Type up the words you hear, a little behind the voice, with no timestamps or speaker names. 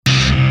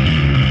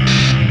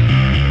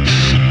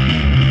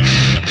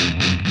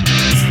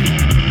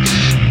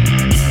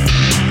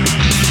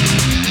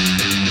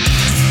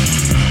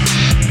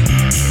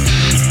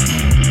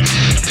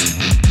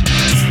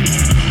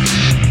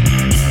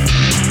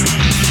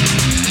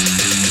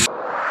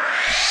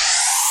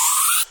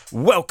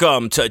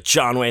Welcome to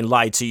John Wayne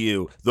Lied to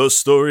You, the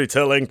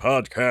storytelling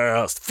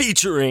podcast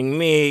featuring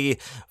me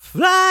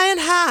flying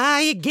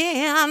high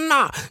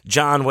again.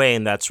 John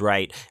Wayne, that's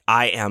right.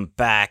 I am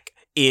back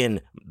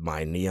in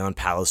my Neon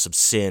Palace of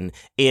Sin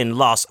in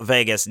Las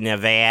Vegas,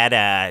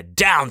 Nevada,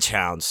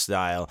 downtown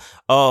style.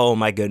 Oh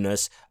my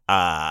goodness.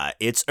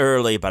 It's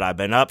early, but I've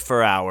been up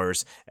for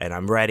hours and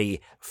I'm ready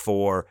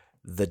for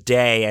the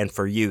day and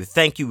for you.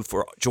 Thank you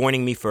for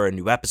joining me for a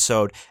new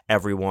episode,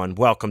 everyone.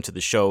 Welcome to the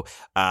show.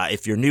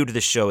 If you're new to the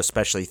show,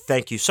 especially,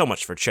 thank you so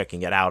much for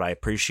checking it out. I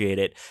appreciate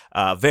it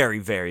very,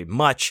 very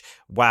much.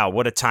 Wow,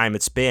 what a time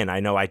it's been. I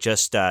know I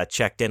just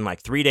checked in like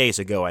 3 days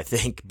ago, I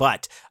think,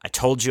 but I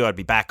told you I'd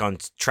be back on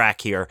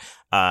track here.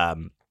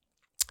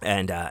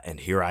 And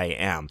here I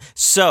am.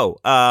 So,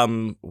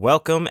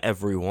 welcome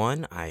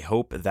everyone. I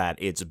hope that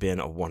it's been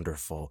a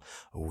wonderful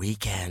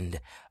weekend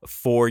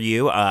for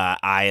you.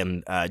 I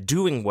am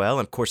doing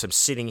well. Of course, I'm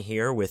sitting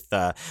here with,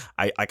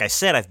 like I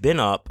said, I've been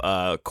up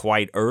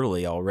quite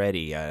early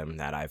already.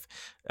 That I've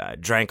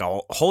drank a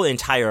whole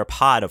entire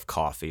pot of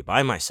coffee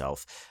by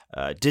myself.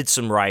 Did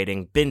some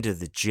writing, been to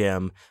the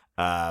gym,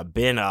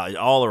 been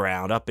all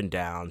around, up and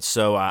down.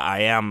 So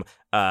I am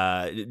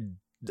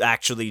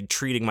actually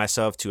treating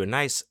myself to a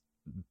nice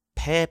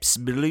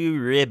Pepsi Blue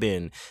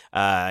Ribbon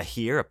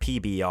here, a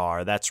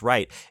PBR. That's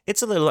right.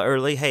 It's a little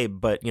early, hey,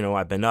 but,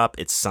 I've been up.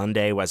 It's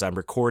Sunday as I'm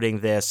recording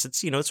this.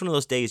 It's, it's one of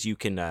those days you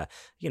can,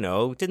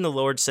 didn't the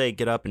Lord say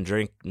get up and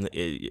drink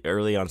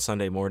early on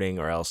Sunday morning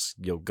or else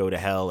you'll go to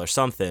hell or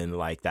something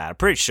like that? I'm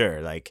pretty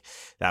sure,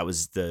 that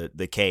was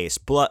the case.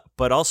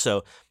 But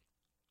also,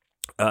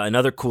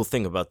 another cool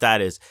thing about that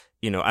is,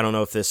 I don't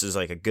know if this is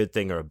like a good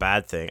thing or a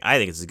bad thing. I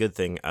think it's a good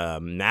thing.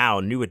 Now,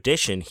 new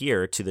addition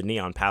here to the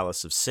Neon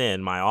Palace of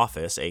Sin, my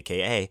office,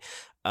 aka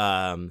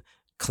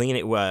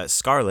cleaning.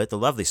 Scarlett, the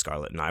lovely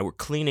Scarlett, and I were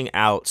cleaning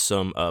out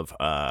some of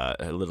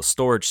a little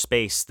storage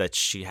space that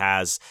she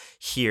has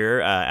here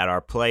at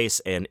our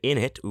place, and in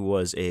it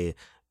was a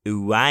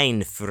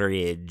wine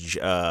fridge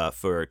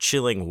for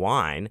chilling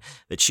wine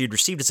that she'd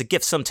received as a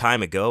gift some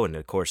time ago, and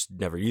of course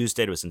never used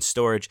it. It was in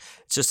storage.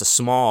 It's just a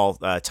small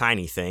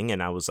tiny thing,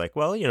 and I was like,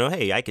 well,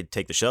 hey, I could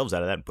take the shelves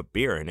out of that and put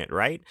beer in it,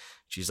 right?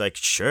 She's like,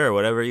 sure,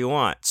 whatever you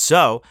want.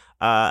 So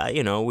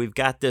we've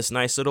got this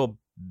nice little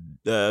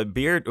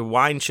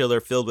wine chiller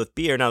filled with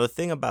beer. Now the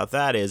thing about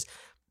that is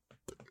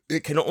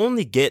it can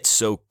only get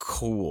so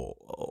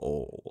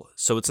cool.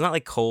 So it's not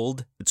like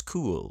cold, it's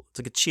cool. It's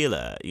like a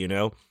chiller,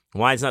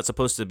 Wine's not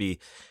supposed to be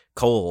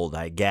cold,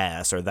 I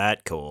guess, or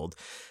that cold.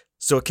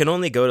 So it can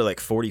only go to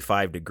like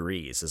 45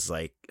 degrees. It's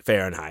like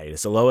Fahrenheit.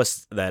 It's the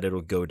lowest that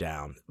it'll go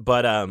down.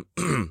 But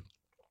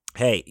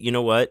hey, you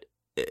know what?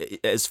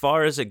 As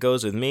far as it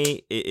goes with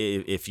me,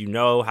 if you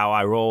know how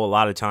I roll, a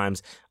lot of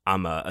times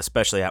I'm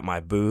especially at my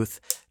booth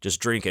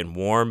just drinking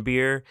warm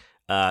beer.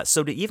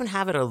 So to even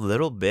have it a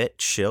little bit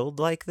chilled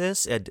like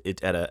this at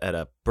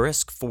a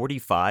brisk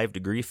 45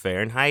 degree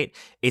Fahrenheit,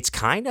 it's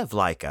kind of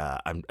like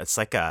it's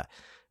like a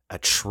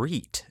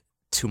treat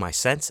to my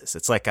senses.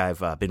 It's like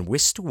I've been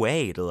whisked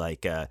away to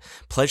like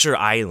Pleasure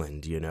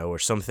Island, or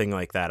something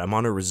like that. I'm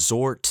on a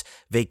resort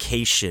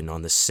vacation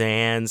on the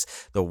sands,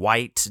 the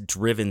white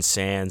driven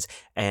sands,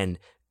 and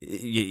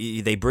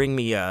they bring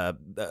me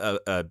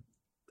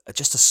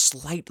just a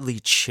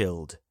slightly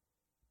chilled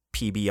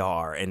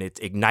PBR, and it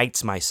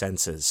ignites my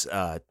senses,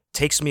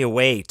 takes me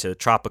away to a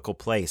tropical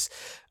place.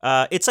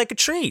 It's like a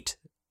treat.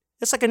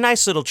 It's like a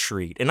nice little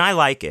treat, and I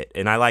like it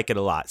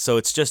a lot. So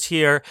it's just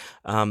here.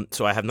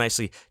 So I have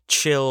nicely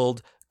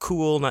chilled,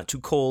 cool, not too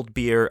cold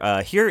beer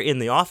here in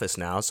the office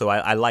now. So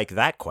I like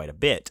that quite a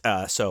bit.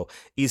 So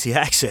easy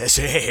access.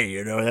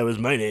 Hey, that was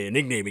my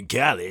nickname in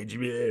college.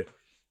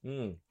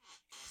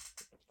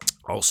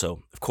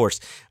 Also, of course,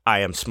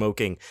 I am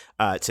smoking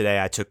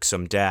today. I took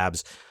some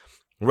dabs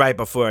right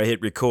before I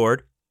hit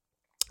record,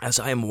 as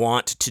I am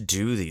wont to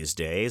do these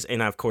days.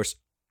 And of course,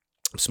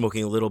 I'm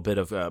smoking a little bit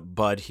of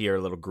bud here,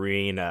 a little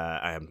green.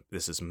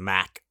 This is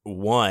Mac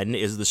 1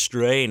 is the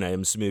strain I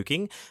am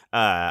smoking.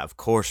 Of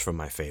course, from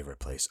my favorite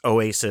place,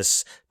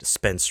 Oasis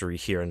Dispensary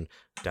here in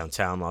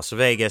downtown Las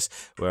Vegas,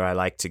 where I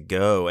like to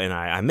go. And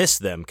I miss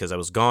them because I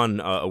was gone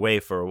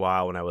away for a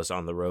while when I was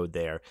on the road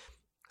there.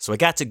 So I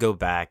got to go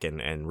back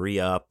and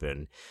re-up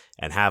and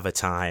have a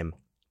time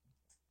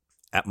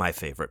at my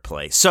favorite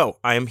place. So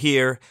I am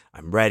here.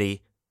 I'm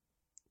ready.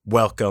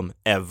 Welcome,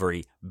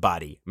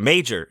 everybody.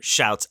 Major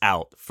shouts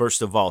out,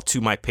 first of all, to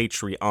my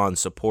Patreon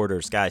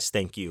supporters. Guys,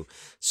 thank you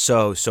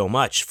so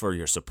much for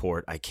your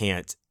support. I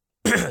can't,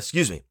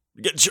 excuse me,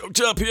 get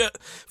choked up here,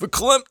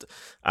 verklempt.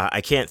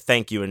 I can't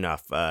thank you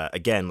enough.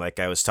 Again, like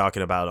I was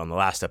talking about on the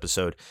last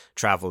episode,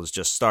 travel is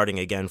just starting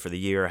again for the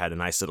year. I had a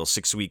nice little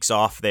 6 weeks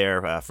off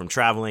there from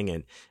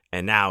traveling,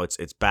 and now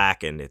it's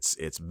back, and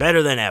it's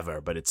better than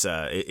ever. But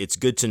it's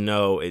good to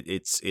know.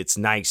 It's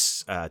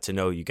nice to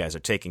know you guys are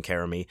taking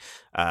care of me.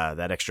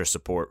 That extra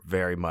support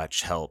very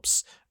much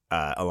helps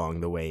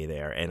along the way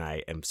there, and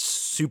I am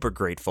super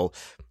grateful.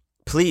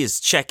 please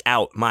check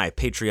out my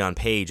Patreon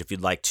page if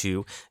you'd like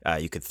to.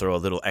 You could throw a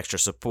little extra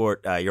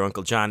support your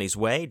Uncle Johnny's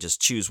way.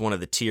 Just choose one of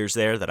the tiers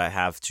there that I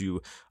have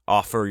to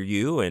offer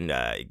you and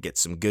get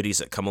some goodies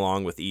that come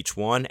along with each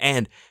one.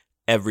 And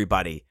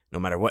everybody, no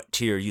matter what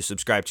tier you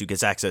subscribe to,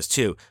 gets access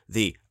to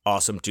the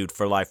Awesome Dude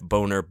for Life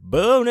Boner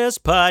Bonus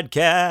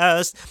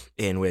Podcast,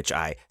 in which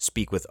I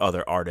speak with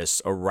other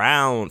artists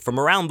from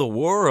around the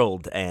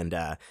world, and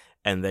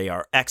they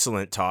are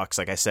excellent talks.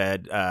 Like I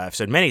said, I've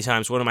said many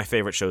times, one of my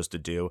favorite shows to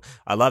do.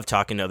 I love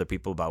talking to other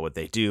people about what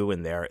they do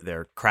and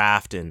their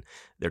craft and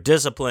their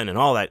discipline and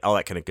all that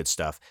kind of good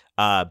stuff.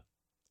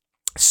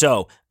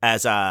 So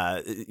as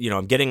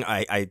I'm getting,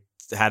 I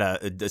had a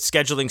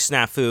scheduling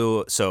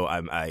snafu, so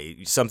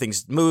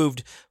something's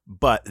moved.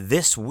 But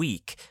this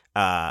week,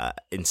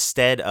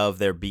 instead of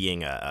there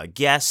being a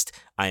guest,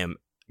 I am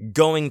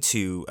going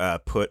to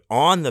put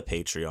on the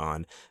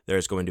Patreon.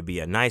 There's going to be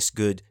a nice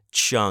good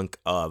chunk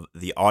of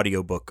the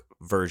audiobook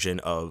version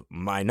of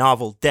my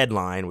novel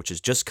Deadline, which has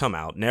just come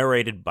out,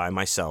 narrated by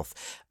myself,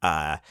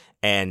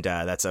 and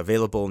that's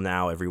available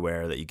now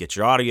everywhere that you get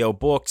your audio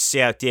books,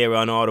 out there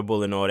on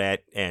Audible and all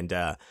that. And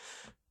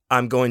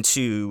I'm going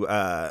to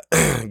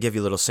give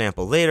you a little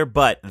sample later,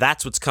 but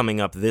that's what's coming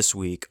up this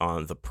week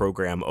on the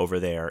program over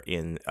there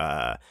in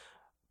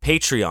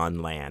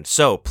Patreon land.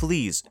 So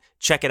please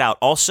check it out.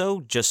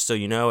 Also, just so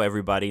you know,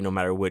 everybody, no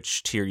matter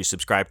which tier you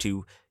subscribe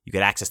to, you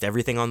get access to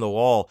everything on the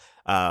wall.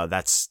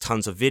 That's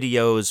tons of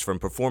videos from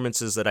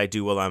performances that I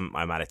do while I'm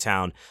out of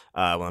town,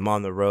 while I'm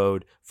on the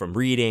road, from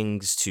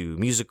readings to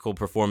musical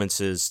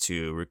performances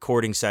to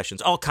recording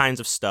sessions, all kinds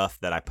of stuff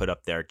that I put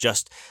up there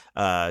just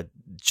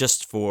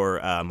for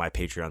my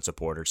Patreon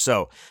supporters.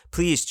 So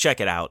please check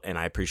it out, and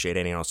I appreciate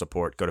any and all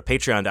support. Go to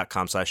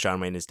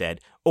patreon.com/JohnWayneIsDead,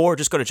 or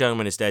just go to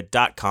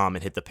JohnWayneIsDead.com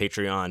and hit the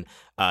Patreon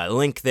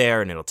link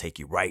there, and it'll take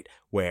you right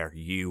where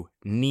you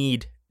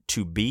need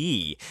to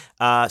be.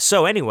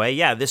 So anyway,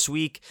 yeah, this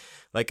week,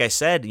 like I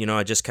said,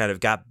 I just kind of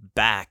got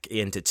back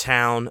into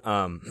town.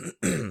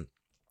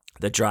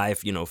 The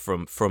drive,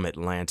 from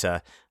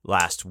Atlanta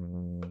last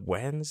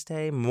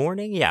Wednesday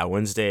morning. Yeah,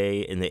 Wednesday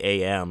in the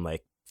AM,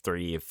 like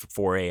 3 or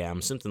 4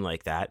 a.m., something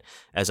like that,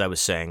 as I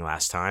was saying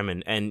last time.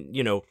 And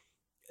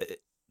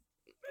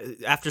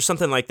after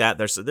something like that,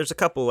 there's a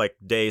couple like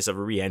days of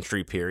a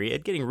re-entry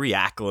period, getting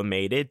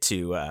reacclimated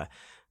to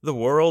the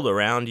world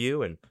around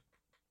you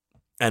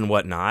and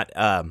whatnot.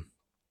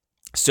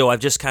 So I've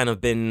just kind of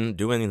been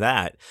doing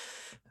that,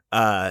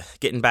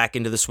 getting back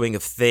into the swing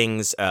of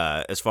things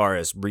as far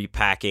as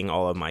repacking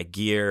all of my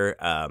gear,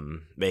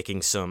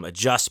 making some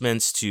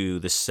adjustments to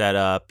the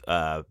setup,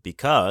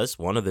 because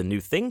one of the new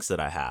things that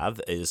I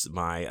have is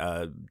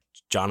my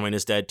John Wayne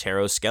is Dead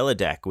Tarot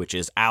Skeledeck, which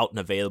is out and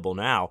available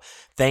now.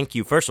 Thank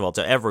you, first of all,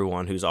 to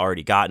everyone who's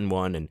already gotten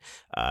one and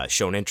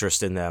shown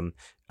interest in them.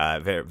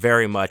 Very,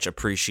 very much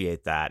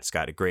appreciate that. It's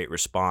got a great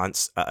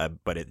response,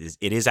 but it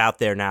is out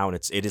there now, and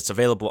it is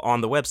available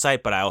on the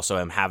website. But I also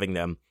am having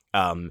them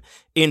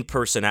in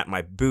person at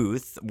my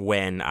booth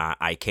when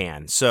I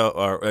can. So,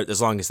 or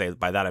as long as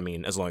by that I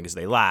mean as long as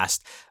they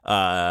last.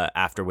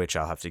 After which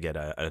I'll have to get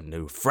a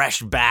new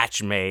fresh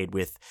batch made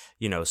with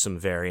some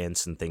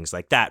variants and things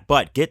like that.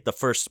 But get the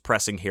first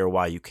pressing here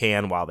while you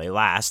can, while they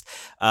last.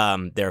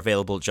 They're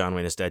available at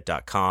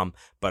JohnWayneIsDead.com.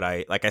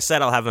 But like I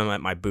said, I'll have them at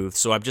my booth.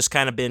 So I've just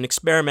kind of been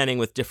experimenting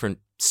with different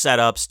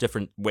setups,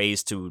 different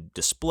ways to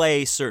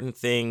display certain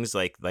things,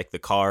 like the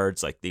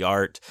cards, like the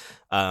art.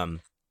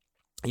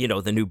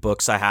 The new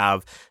books I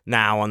have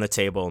now on the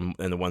table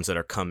and the ones that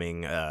are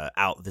coming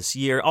out this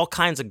year, all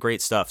kinds of great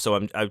stuff.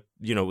 So I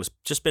was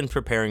just been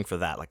preparing for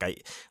that.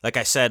 Like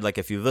I said, like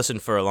if you listen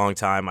for a long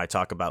time, I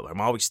talk about, I'm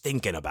always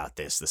thinking about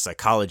the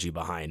psychology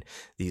behind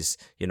these,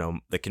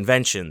 the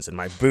conventions and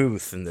my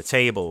booth and the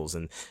tables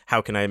and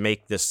how can I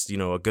make this,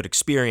 a good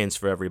experience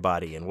for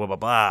everybody and blah, blah,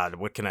 blah.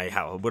 What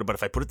about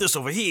if I put it this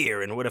over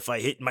here? And what if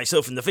I hit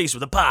myself in the face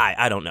with a pie?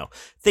 I don't know.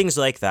 Things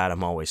like that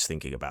I'm always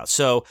thinking about.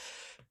 So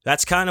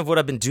that's kind of what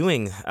I've been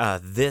doing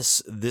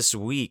this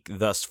week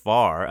thus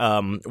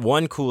far.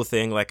 One cool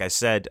thing, like I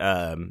said,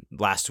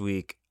 last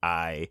week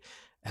I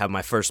have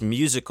my first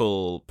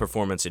musical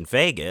performance in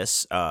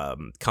Vegas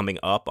coming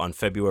up on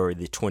February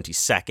the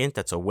 22nd.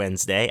 That's a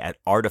Wednesday at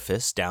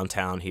Artifice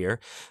downtown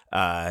here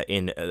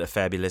in the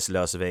fabulous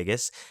Las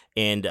Vegas.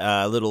 And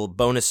a little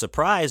bonus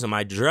surprise,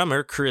 my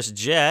drummer, Chris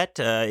Jett,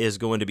 is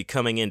going to be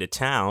coming into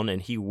town,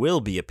 and he will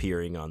be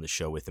appearing on the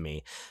show with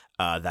me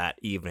that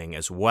evening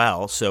as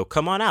well. So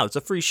come on out. It's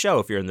a free show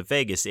if you're in the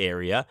Vegas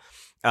area.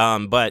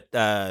 But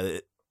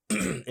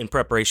in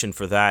preparation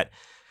for that,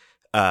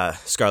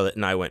 Scarlett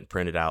and I went and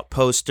printed out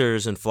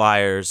posters and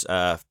flyers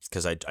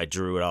because I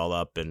drew it all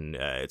up, and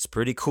it's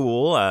pretty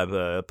cool.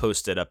 I've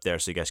posted up there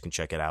so you guys can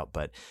check it out.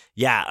 But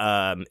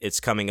yeah, it's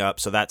coming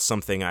up. So that's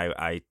something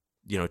I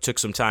took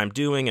some time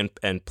doing,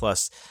 and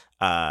plus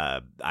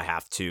I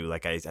have to,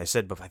 like I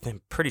said, but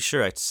I'm pretty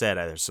sure I said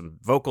there's some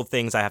vocal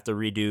things I have to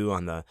redo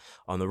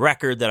on the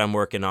record that I'm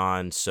working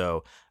on.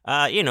 So,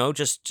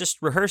 just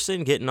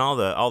rehearsing, getting all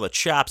the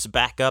chops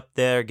back up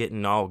there,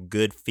 getting all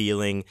good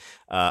feeling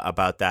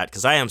about that,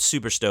 because I am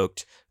super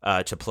stoked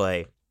to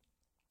play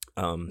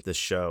this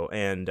show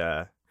and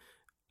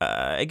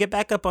I get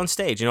back up on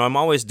stage. I'm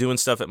always doing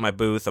stuff at my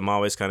booth. I'm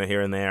always kind of here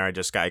and there. I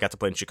got to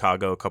play in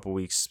Chicago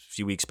a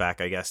few weeks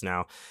back, I guess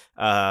now.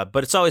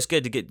 But it's always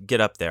good to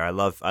get up there. I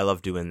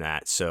love doing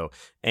that. So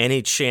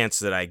any chance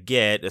that I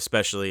get,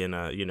 especially in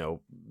a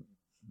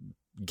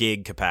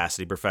gig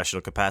capacity,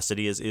 professional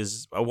capacity,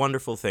 is a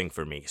wonderful thing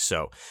for me.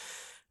 So.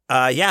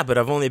 But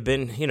I've only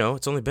been,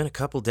 it's only been a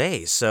couple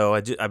days, so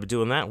I've been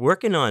doing that,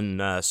 working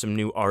on some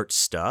new art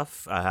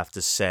stuff. I have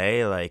to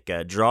say, like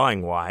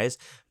drawing wise.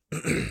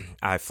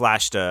 I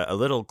flashed a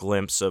little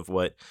glimpse of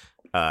what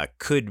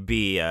could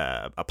be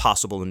a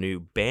possible new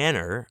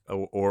banner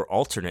or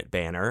alternate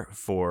banner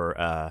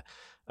for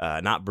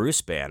not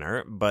Bruce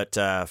Banner, but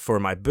for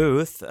my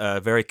booth. A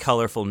very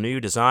colorful new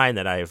design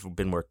that I've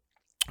been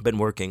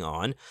working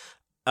on.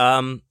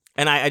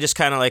 And I just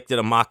kind of did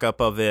a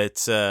mock-up of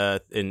it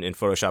in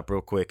Photoshop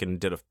real quick, and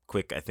did a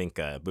quick, I think,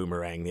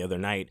 boomerang the other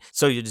night.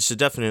 So you should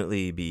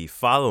definitely be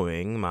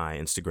following my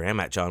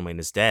Instagram at John Wayne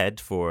is Dead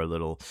for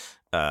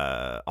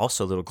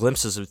also little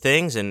glimpses of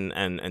things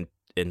and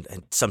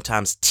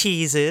sometimes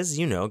teases,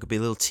 it could be a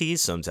little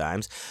tease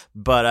sometimes.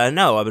 But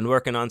no, I've been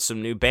working on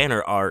some new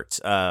banner art,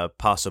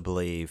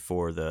 possibly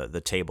for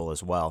the table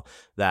as well,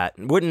 that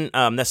wouldn't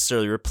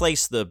necessarily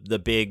replace the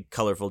big,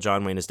 colorful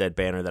John Wayne is Dead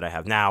banner that I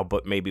have now,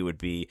 but maybe would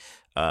be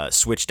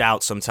switched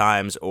out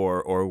sometimes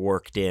or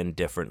worked in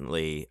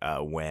differently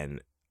when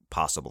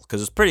possible.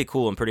 Because it's pretty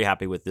cool. I'm pretty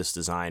happy with this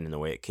design and the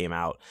way it came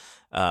out,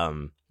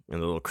 and the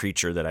little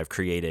creature that I've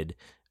created.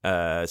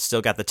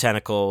 Still got the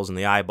tentacles and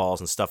the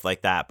eyeballs and stuff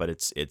like that, but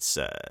it's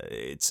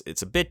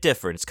a bit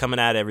different. It's coming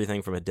at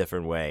everything from a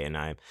different way, and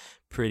I'm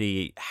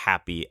pretty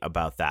happy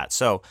about that.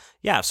 So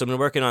I've been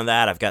working on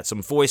that. I've got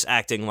some voice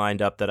acting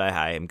lined up that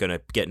I am gonna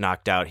get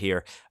knocked out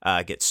here,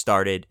 get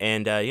started,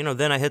 and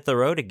then I hit the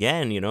road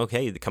again.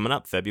 Okay, coming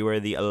up February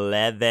the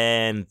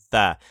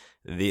 11th.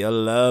 The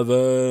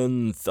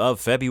 11th of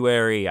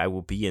February, I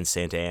will be in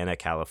Santa Ana,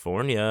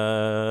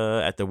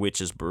 California, at the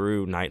Witch's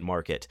Brew Night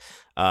Market.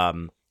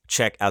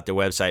 Check out their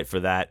website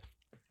for that,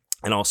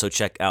 and also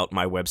check out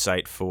my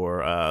website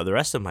for the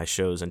rest of my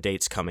shows and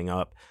dates coming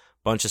up.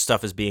 Bunch of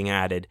stuff is being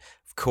added,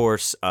 of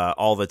course,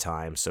 all the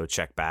time, so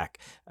check back.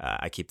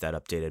 I keep that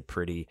updated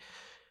pretty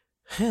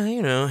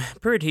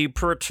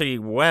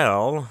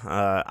well,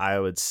 I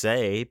would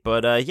say.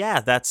 But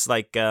that's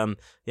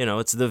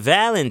it's the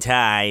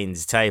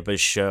Valentine's type of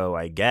show,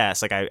 I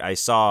guess. I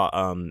saw,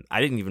 I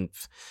didn't even...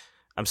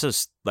 I'm so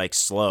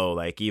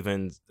slow,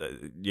 even,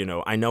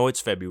 I know it's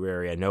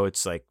February, I know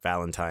it's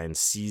Valentine's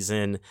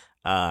season,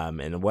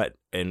 and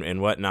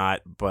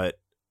whatnot, but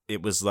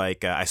it was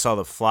I saw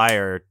the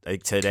flyer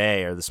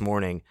today or this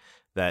morning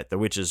that the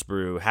Witch's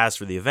Brew has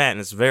for the event, and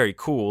it's very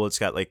cool. It's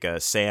got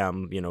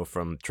Sam,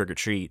 from Trick or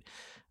Treat,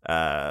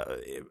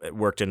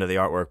 worked into the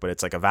artwork, but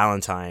it's a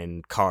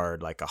Valentine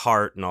card, a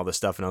heart and all this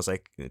stuff, and I was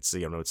it's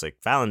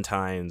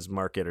Valentine's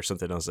Market or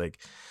something. I was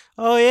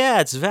oh yeah,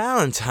 it's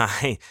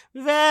Valentine's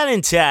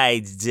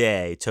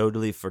Day.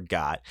 Totally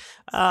forgot.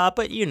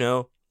 But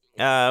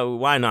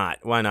why not?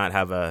 Why not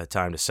have a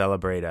time to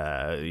celebrate,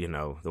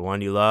 the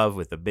one you love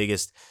with the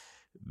biggest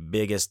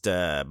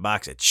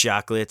box of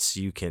chocolates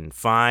you can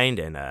find,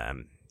 and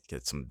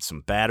get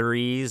some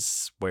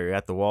batteries where you're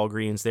at the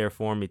Walgreens there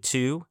for me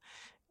too.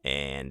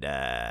 And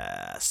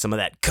some of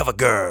that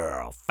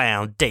CoverGirl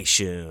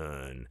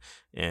foundation,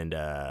 and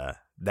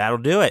that'll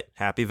do it.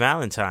 Happy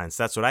Valentine's.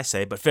 That's what I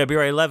say. But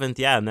February 11th,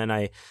 and then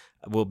I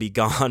will be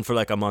gone for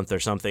a month or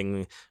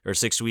something, or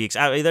 6 weeks.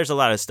 There's a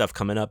lot of stuff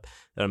coming up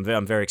that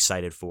I'm very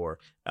excited for.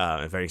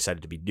 I'm very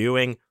excited to be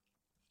doing,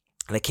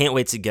 and I can't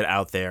wait to get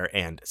out there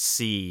and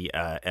see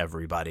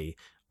everybody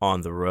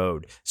on the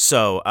road.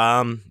 So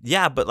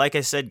but like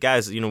I said,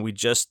 guys, we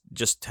just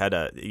had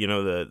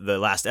the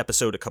last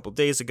episode a couple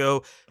days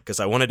ago,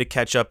 because I wanted to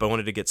catch up. I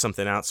wanted to get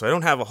something out, so I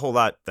don't have a whole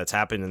lot that's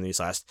happened in these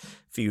last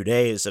few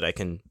days that I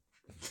can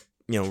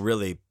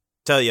really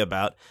tell you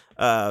about,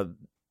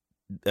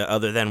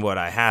 other than what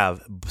I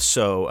have.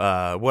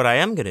 So what I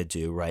am gonna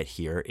do right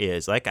here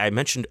is, like I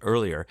mentioned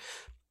earlier,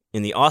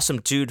 in the Awesome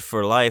Dude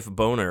for Life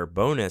Boner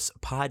bonus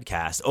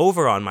podcast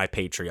over on my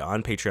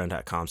Patreon,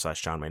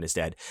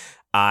 patreon.com/JohnWayneIsDead,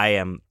 I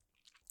am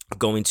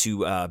going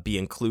to be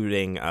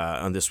including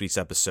on this week's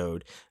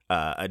episode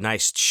a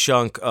nice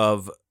chunk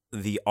of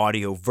the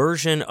audio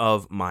version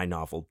of my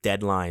novel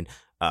Deadline,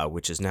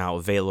 which is now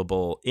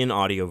available in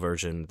audio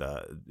version,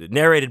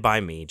 narrated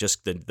by me.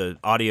 Just the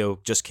audio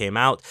just came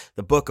out.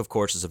 The book, of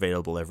course, is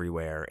available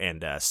everywhere,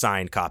 and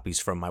signed copies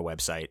from my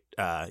website.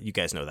 You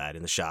guys know that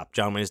in the shop,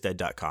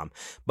 johnwayneisdead.com.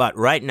 But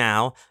right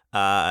now,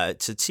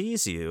 to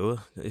tease you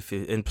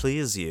and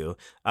please you,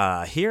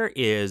 here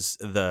is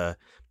the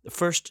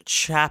first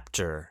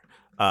chapter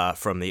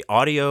from the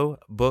audio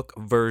book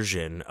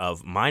version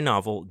of my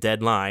novel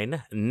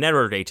Deadline,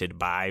 narrated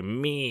by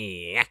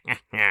me.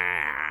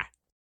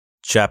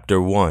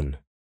 Chapter 1.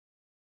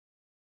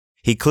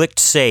 He clicked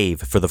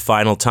save for the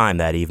final time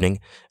that evening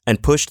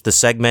and pushed the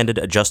segmented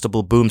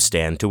adjustable boom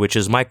stand to which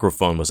his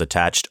microphone was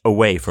attached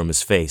away from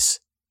his face.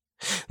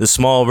 The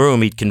small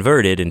room he'd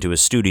converted into a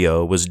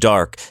studio was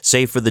dark,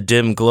 save for the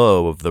dim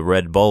glow of the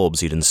red bulbs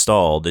he'd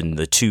installed in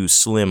the 2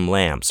 slim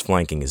lamps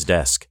flanking his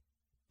desk.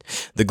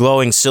 The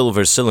glowing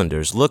silver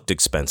cylinders looked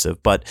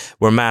expensive, but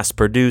were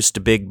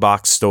mass-produced big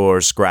box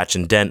store scratch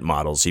and dent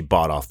models he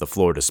bought off the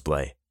floor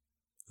display.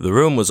 The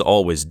room was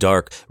always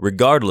dark,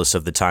 regardless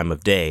of the time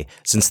of day,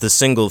 since the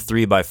single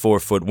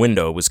 3x4-foot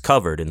window was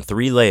covered in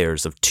 3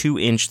 layers of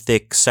 2-inch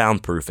thick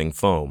soundproofing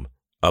foam.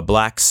 A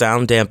black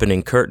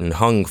sound-dampening curtain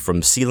hung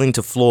from ceiling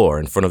to floor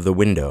in front of the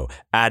window,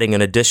 adding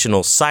an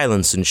additional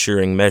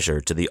silence-ensuring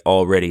measure to the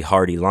already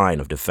hardy line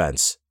of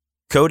defense.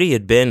 Cody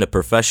had been a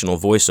professional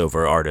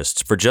voiceover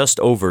artist for just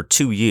over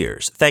 2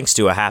 years, thanks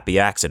to a happy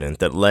accident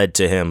that led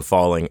to him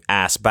falling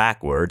ass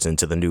backwards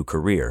into the new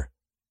career.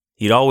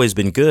 He'd always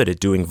been good at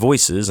doing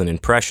voices and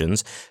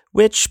impressions,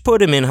 which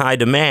put him in high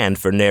demand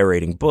for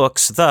narrating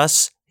books,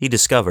 thus, he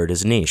discovered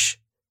his niche.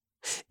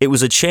 It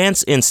was a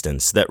chance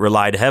instance that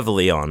relied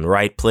heavily on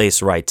right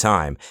place, right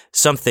time,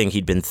 something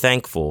he'd been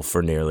thankful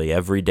for nearly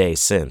every day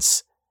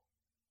since.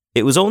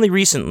 It was only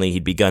recently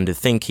he'd begun to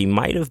think he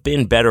might have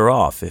been better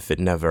off if it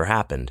never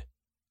happened.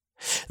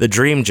 The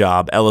dream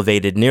job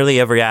elevated nearly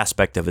every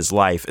aspect of his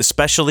life,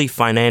 especially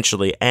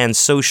financially and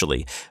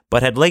socially,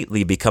 but had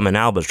lately become an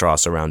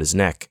albatross around his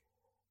neck.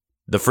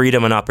 The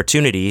freedom and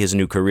opportunity his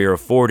new career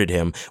afforded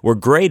him were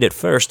great at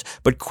first,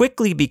 but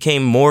quickly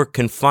became more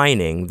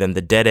confining than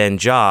the dead-end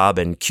job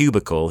and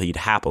cubicle he'd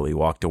happily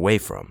walked away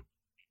from.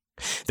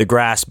 The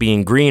grass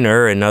being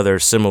greener and other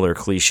similar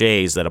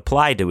cliches that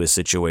applied to his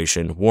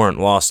situation weren't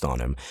lost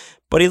on him,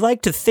 but he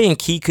liked to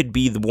think he could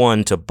be the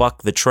one to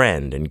buck the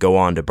trend and go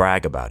on to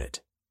brag about it.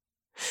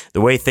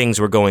 The way things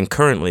were going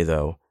currently,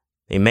 though,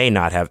 he may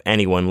not have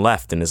anyone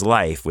left in his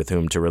life with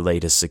whom to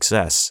relate his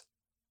success.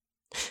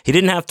 He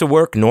didn't have to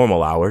work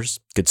normal hours,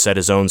 could set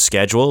his own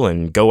schedule,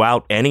 and go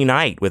out any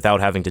night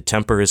without having to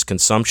temper his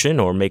consumption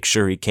or make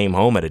sure he came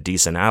home at a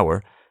decent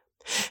hour.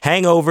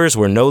 Hangovers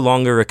were no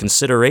longer a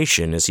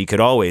consideration, as he could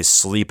always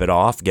sleep it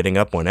off, getting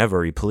up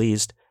whenever he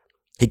pleased.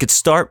 He could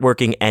start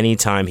working any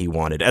time he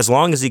wanted, as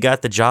long as he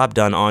got the job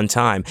done on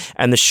time,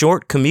 and the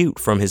short commute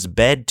from his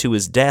bed to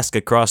his desk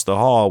across the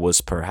hall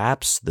was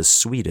perhaps the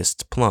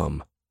sweetest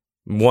plum.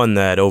 One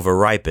that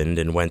over-ripened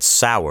and went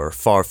sour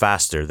far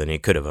faster than he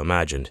could have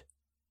imagined.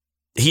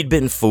 He'd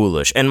been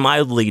foolish and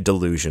mildly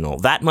delusional,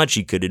 that much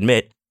he could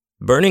admit.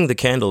 Burning the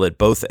candle at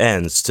both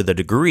ends to the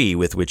degree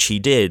with which he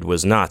did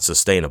was not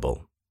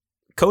sustainable.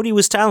 Cody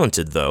was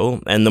talented,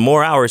 though, and the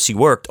more hours he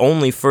worked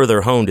only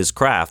further honed his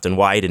craft and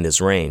widened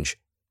his range.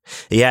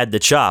 He had the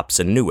chops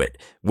and knew it,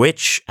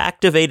 which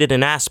activated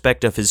an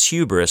aspect of his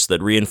hubris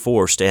that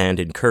reinforced and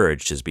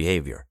encouraged his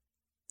behavior.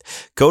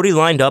 Cody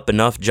lined up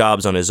enough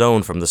jobs on his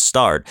own from the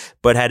start,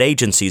 but had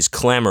agencies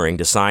clamoring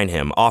to sign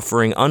him,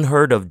 offering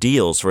unheard-of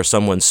deals for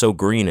someone so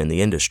green in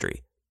the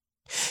industry.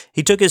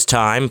 He took his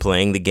time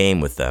playing the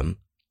game with them.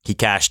 He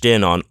cashed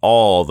in on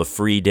all the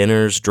free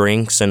dinners,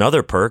 drinks, and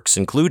other perks,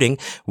 including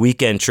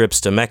weekend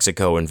trips to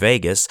Mexico and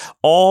Vegas,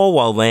 all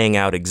while laying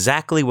out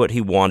exactly what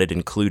he wanted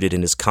included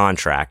in his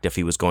contract if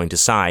he was going to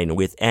sign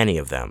with any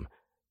of them.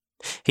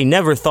 He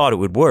never thought it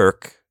would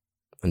work,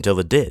 until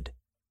it did,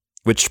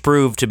 which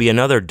proved to be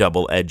another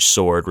double-edged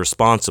sword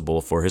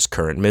responsible for his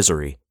current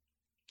misery.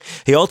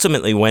 He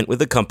ultimately went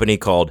with a company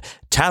called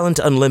Talent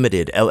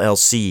Unlimited,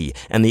 LLC,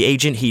 and the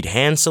agent he'd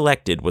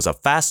hand-selected was a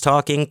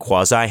fast-talking,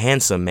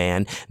 quasi-handsome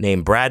man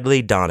named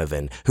Bradley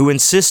Donovan, who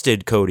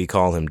insisted Cody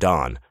call him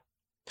Don.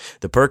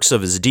 The perks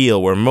of his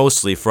deal were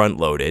mostly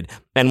front-loaded,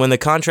 and when the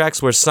contracts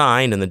were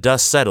signed and the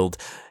dust settled,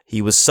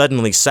 he was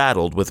suddenly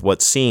saddled with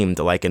what seemed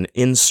like an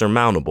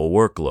insurmountable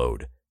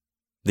workload.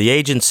 The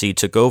agency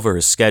took over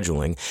his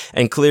scheduling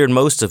and cleared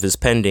most of his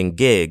pending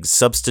gigs,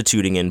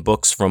 substituting in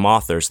books from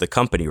authors the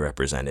company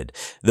represented,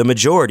 the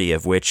majority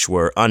of which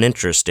were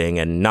uninteresting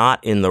and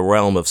not in the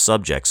realm of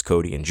subjects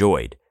Cody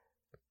enjoyed.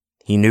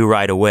 He knew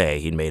right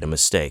away he'd made a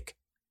mistake.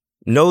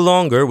 No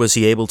longer was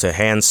he able to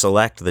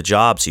hand-select the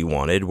jobs he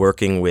wanted,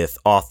 working with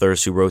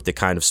authors who wrote the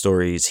kind of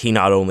stories he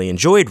not only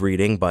enjoyed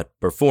reading, but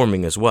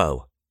performing as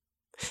well.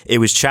 It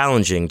was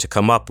challenging to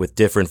come up with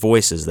different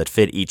voices that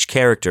fit each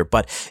character,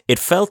 but it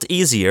felt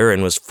easier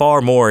and was far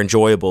more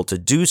enjoyable to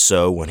do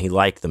so when he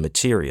liked the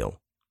material.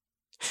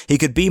 He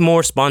could be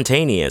more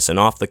spontaneous and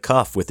off the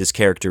cuff with his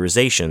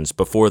characterizations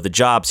before the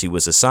jobs he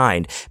was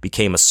assigned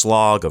became a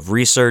slog of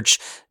research,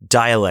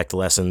 dialect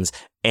lessons,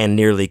 and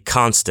nearly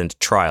constant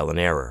trial and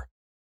error.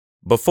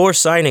 Before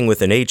signing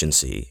with an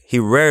agency, he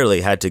rarely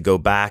had to go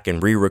back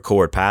and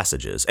re-record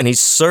passages, and he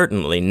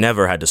certainly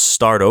never had to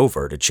start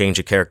over to change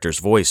a character's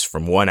voice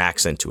from one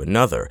accent to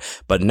another,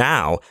 but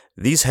now,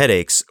 these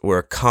headaches were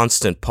a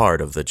constant part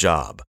of the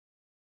job.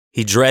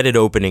 He dreaded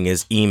opening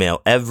his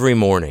email every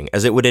morning,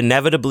 as it would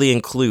inevitably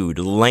include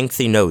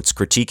lengthy notes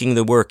critiquing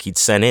the work he'd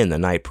sent in the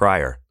night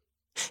prior.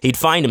 He'd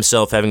find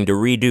himself having to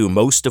redo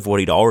most of what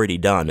he'd already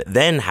done,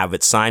 then have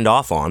it signed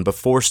off on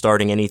before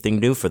starting anything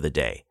new for the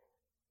day.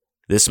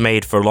 This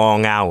made for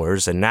long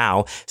hours, and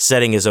now,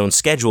 setting his own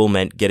schedule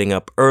meant getting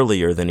up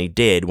earlier than he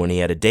did when he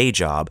had a day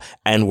job,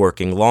 and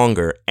working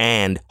longer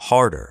and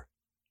harder.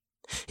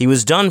 He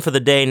was done for the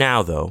day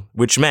now, though,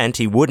 which meant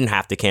he wouldn't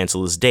have to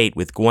cancel his date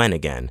with Gwen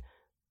again.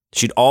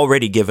 She'd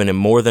already given him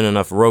more than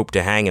enough rope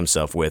to hang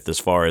himself with as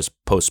far as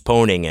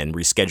postponing and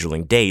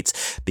rescheduling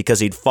dates because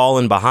he'd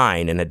fallen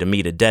behind and had to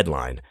meet a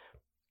deadline.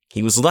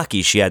 He was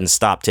lucky she hadn't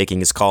stopped taking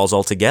his calls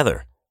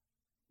altogether.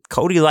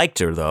 Cody liked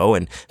her, though,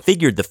 and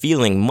figured the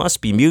feeling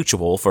must be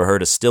mutual for her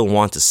to still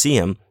want to see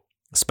him,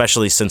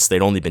 especially since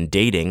they'd only been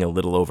dating a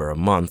little over a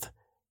month.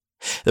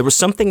 There was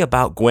something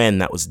about Gwen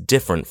that was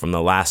different from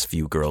the last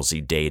few girls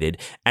he'd dated,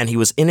 and he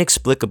was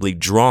inexplicably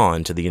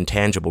drawn to the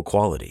intangible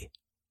quality.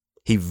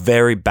 He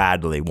very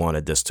badly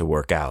wanted this to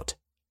work out.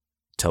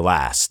 To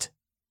last.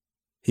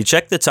 He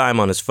checked the time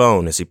on his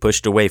phone as he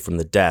pushed away from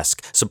the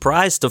desk,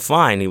 surprised to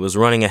find he was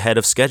running ahead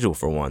of schedule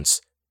for once.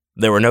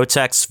 There were no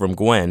texts from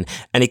Gwen,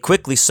 and he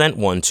quickly sent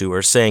one to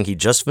her saying he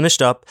just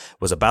finished up,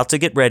 was about to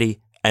get ready,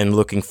 and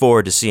looking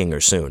forward to seeing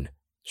her soon.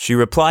 She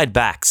replied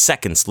back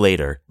seconds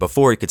later,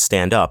 before he could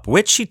stand up,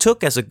 which he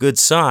took as a good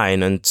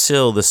sign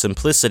until the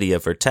simplicity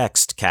of her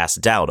text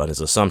cast doubt on his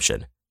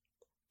assumption.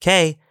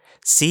 "Kay,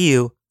 see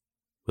you,"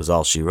 was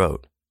all she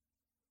wrote.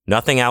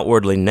 Nothing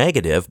outwardly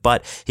negative,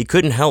 but he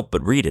couldn't help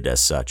but read it as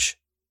such.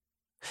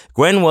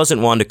 Gwen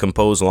wasn't one to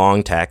compose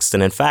long text,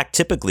 and in fact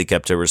typically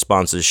kept her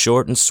responses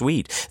short and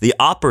sweet, the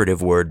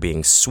operative word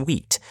being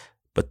sweet,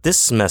 but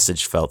this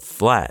message felt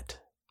flat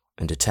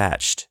and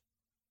detached.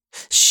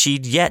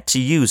 She'd yet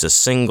to use a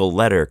single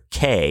letter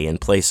K in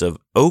place of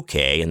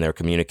OK in their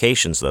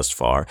communications thus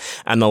far,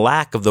 and the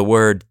lack of the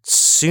word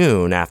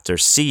soon after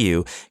see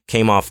you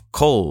came off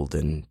cold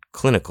and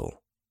clinical.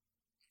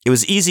 It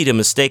was easy to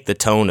mistake the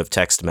tone of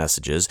text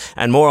messages,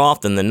 and more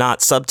often than not,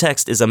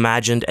 subtext is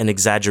imagined and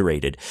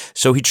exaggerated,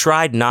 so he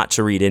tried not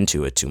to read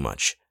into it too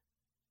much.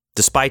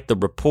 Despite the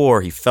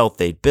rapport he felt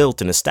they'd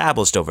built and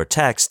established over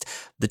text,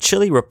 the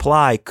chilly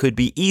reply could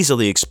be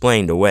easily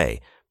explained away.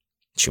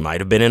 She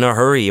might have been in a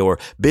hurry or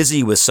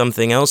busy with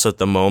something else at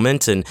the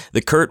moment, and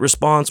the curt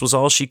response was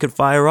all she could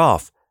fire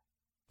off.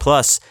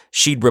 Plus,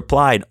 she'd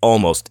replied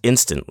almost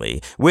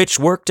instantly, which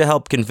worked to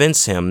help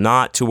convince him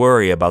not to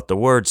worry about the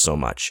words so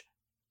much.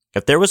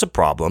 If there was a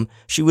problem,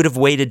 she would have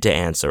waited to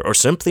answer or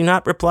simply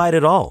not replied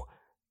at all.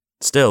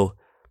 Still,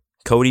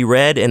 Cody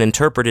read and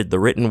interpreted the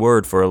written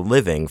word for a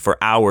living for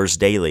hours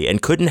daily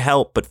and couldn't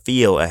help but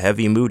feel a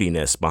heavy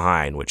moodiness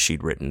behind what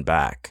she'd written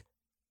back.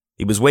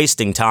 He was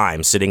wasting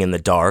time sitting in the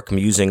dark,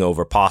 musing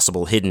over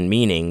possible hidden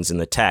meanings in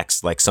the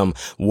text like some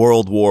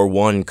World War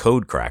I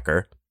code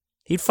cracker.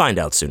 He'd find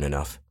out soon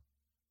enough.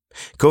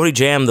 Cody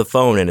jammed the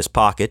phone in his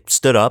pocket,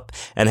 stood up,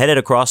 and headed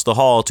across the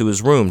hall to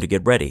his room to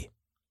get ready.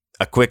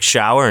 A quick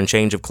shower and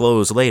change of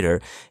clothes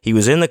later, he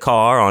was in the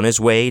car on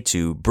his way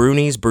to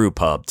Bruni's Brew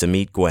Pub to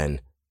meet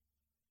Gwen.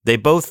 They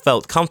both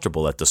felt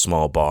comfortable at the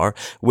small bar,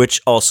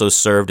 which also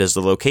served as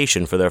the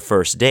location for their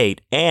first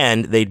date,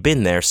 and they'd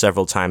been there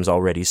several times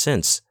already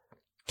since.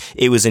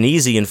 It was an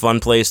easy and fun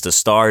place to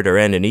start or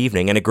end an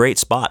evening and a great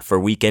spot for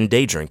weekend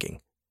day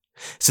drinking.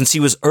 Since he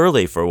was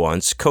early for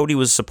once, Cody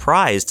was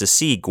surprised to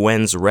see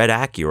Gwen's red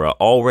Acura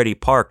already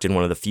parked in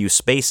one of the few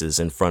spaces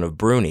in front of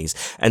Bruni's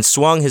and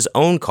swung his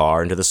own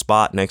car into the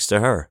spot next to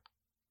her.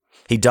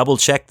 He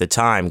double-checked the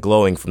time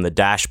glowing from the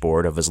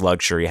dashboard of his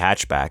luxury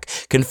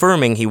hatchback,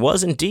 confirming he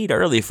was indeed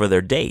early for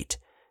their date.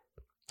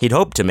 He'd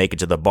hoped to make it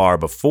to the bar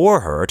before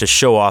her to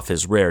show off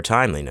his rare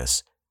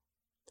timeliness.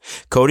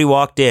 Cody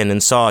walked in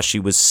and saw she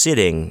was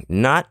sitting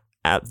not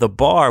at the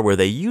bar where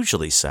they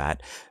usually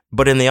sat,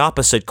 but in the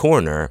opposite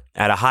corner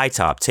at a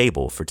high-top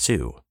table for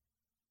two.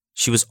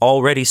 She was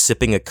already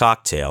sipping a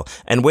cocktail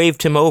and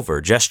waved him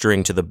over,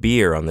 gesturing to the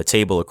beer on the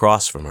table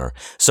across from her,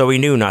 so he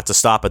knew not to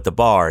stop at the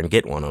bar and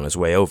get one on his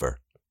way over.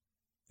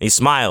 He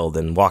smiled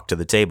and walked to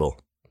the table.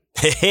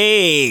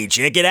 "Hey,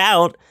 check it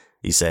out,"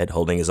 he said,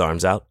 holding his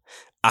arms out.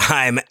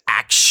 "I'm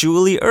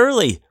actually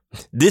early.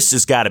 This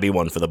has got to be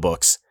one for the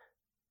books."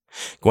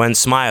 Gwen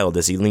smiled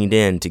as he leaned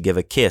in to give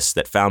a kiss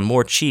that found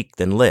more cheek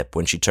than lip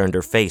when she turned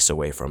her face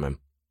away from him.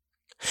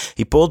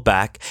 He pulled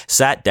back,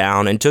 sat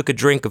down, and took a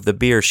drink of the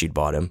beer she'd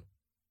bought him.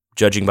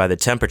 Judging by the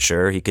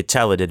temperature, he could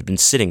tell it had been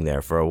sitting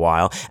there for a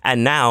while,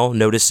 and now,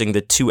 noticing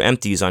the two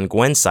empties on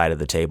Gwen's side of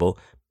the table,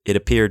 it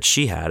appeared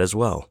she had as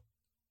well.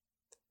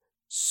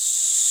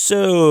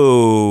 "So..."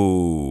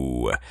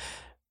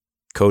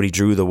 Cody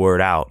drew the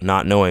word out,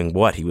 not knowing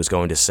what he was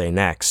going to say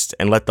next,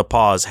 and let the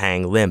pause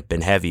hang limp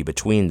and heavy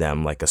between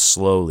them like a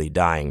slowly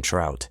dying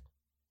trout.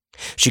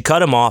 She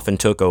cut him off and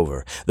took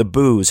over, the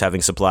booze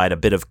having supplied a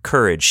bit of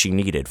courage she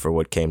needed for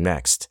what came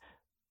next.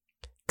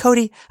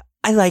 "Cody,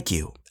 I like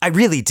you. I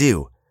really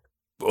do."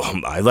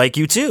 "I like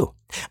you too."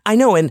 "I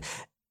know, and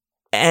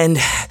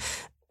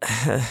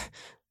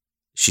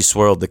She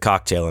swirled the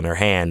cocktail in her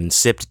hand and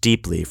sipped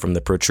deeply from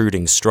the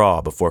protruding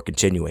straw before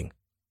continuing.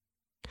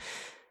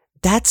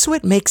 That's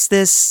what makes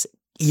this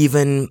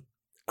even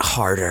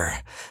harder.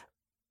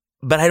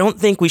 But I don't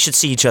think we should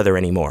see each other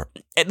anymore.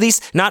 At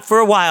least not for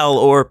a while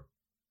or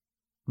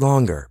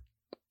longer.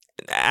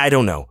 I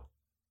don't know.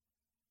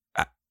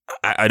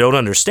 I don't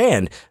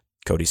understand,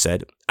 Cody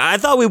said. I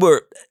thought we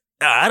were,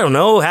 I don't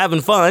know,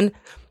 having fun.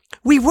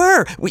 We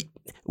were.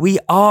 We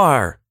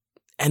are.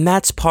 And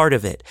that's part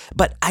of it.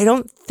 But I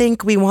don't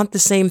think we want the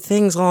same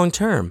things long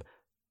term.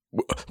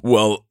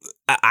 Well,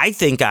 I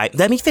think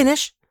let me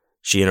finish,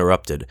 she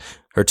interrupted,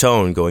 her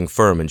tone going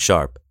firm and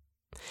sharp.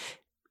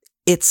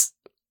 It's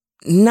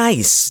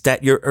nice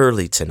that you're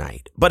early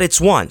tonight, but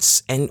it's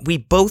once, and we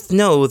both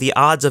know the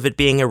odds of it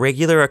being a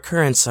regular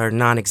occurrence are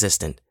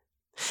non-existent.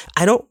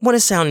 I don't want to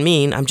sound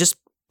mean, I'm just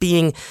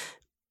being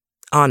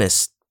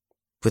honest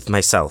with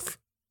myself.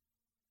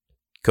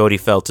 Cody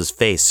felt his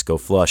face go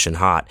flush and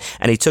hot,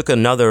 and he took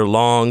another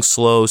long,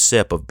 slow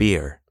sip of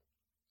beer.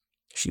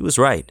 She was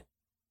right.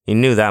 He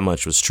knew that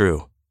much was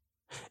true.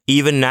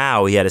 Even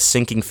now, he had a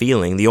sinking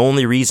feeling the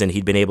only reason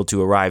he'd been able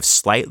to arrive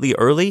slightly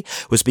early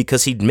was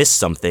because he'd missed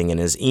something in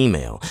his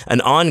email,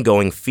 an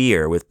ongoing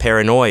fear with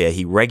paranoia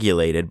he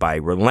regulated by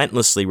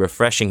relentlessly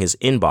refreshing his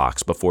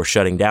inbox before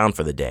shutting down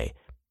for the day.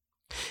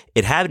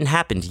 It hadn't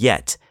happened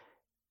yet,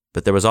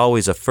 but there was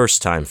always a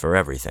first time for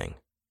everything.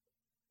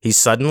 He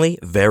suddenly,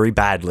 very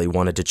badly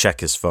wanted to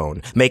check his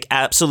phone, make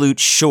absolute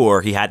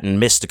sure he hadn't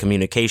missed a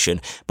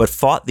communication, but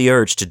fought the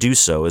urge to do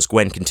so as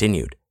Gwen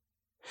continued.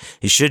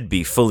 He should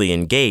be fully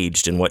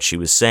engaged in what she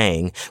was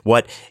saying,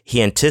 what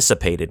he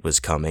anticipated was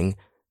coming,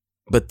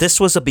 but this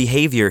was a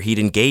behavior he'd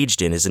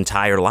engaged in his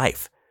entire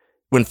life.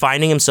 When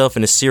finding himself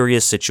in a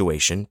serious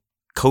situation,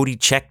 Cody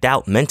checked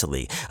out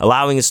mentally,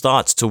 allowing his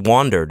thoughts to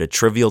wander to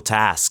trivial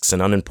tasks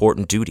and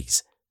unimportant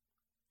duties.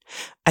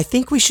 I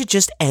think we should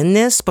just end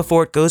this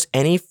before it goes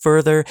any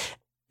further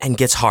and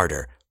gets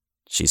harder,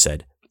 she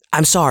said.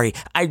 I'm sorry,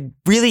 I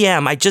really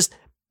am. I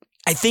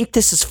think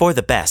this is for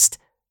the best.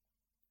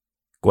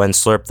 Gwen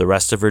slurped the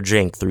rest of her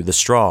drink through the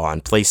straw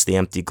and placed the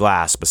empty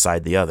glass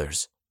beside the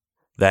others.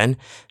 Then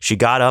she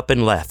got up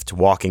and left,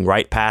 walking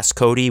right past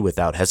Cody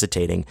without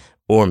hesitating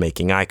or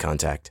making eye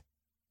contact.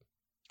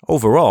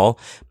 Overall,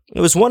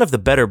 it was one of the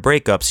better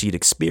breakups he'd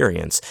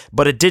experienced,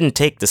 but it didn't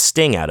take the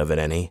sting out of it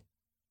any.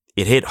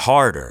 It hit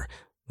harder,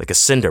 like a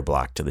cinder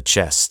block to the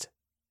chest.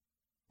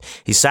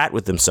 He sat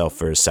with himself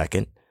for a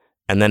second,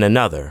 and then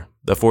another,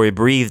 before he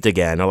breathed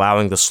again,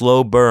 allowing the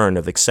slow burn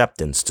of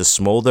acceptance to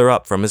smolder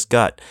up from his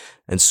gut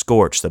and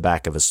scorch the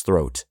back of his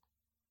throat.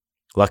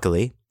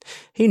 Luckily,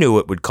 he knew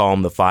it would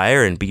calm the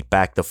fire and beat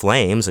back the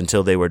flames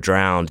until they were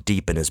drowned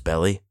deep in his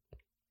belly.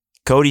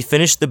 Cody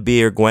finished the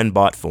beer Gwen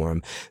bought for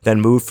him, then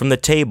moved from the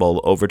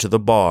table over to the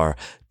bar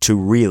to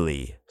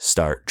really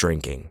start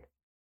drinking.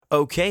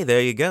 Okay,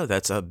 there you go.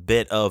 That's a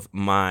bit of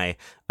my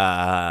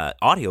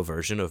audio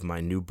version of my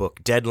new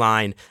book,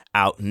 Deadline,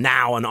 out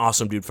now on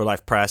Awesome Dude for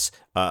Life Press,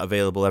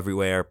 available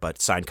everywhere,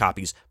 but signed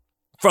copies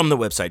from the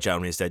website,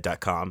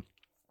 JohnWhenHe'sDead.com.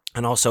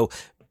 And also,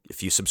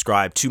 if you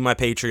subscribe to my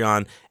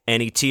Patreon,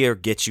 any tier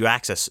gets you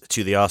access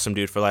to the Awesome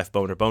Dude for Life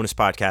Boner Bonus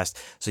podcast,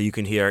 so you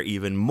can hear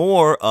even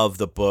more of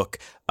the book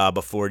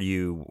before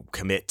you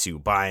commit to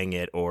buying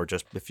it, or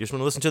just if you just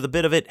want to listen to the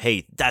bit of it,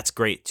 hey, that's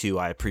great too.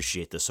 I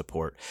appreciate the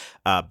support.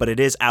 But it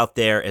is out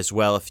there as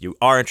well if you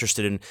are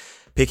interested in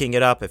picking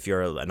it up. If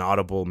you're an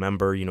Audible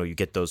member, you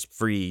get those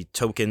free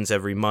tokens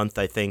every month,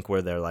 I think,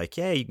 where they're like,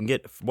 yeah, you can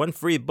get one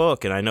free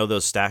book, and I know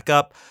those stack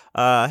up.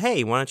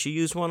 Hey, why don't you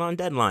use one on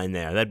Deadline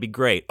there? That'd be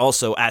great.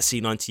 Also, As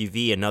Seen on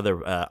TV,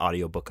 another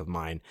audiobook of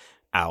mine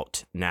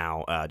out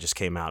now, just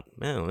came out,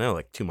 I don't know,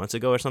 like 2 months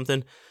ago or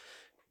something.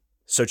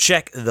 So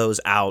check those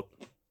out.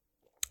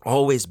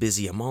 Always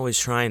busy. I'm always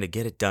trying to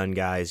get it done,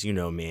 guys. You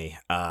know me.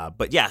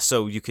 But yeah,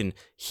 so you can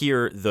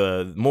hear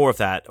the more of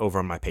that over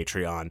on my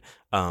Patreon,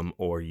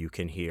 or you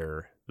can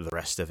hear the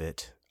rest of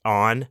it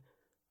on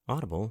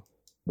Audible.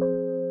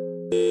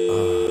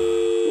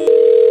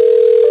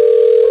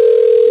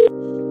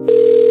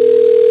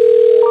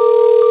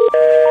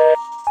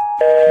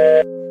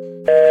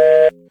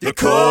 The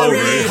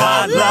Corey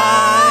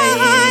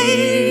Hotline!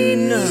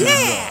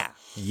 Yeah!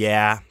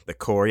 Yeah, the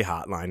Corey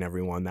Hotline,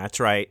 everyone. That's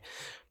right.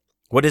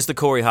 What is the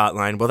Corey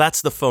Hotline? Well,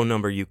 that's the phone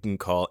number you can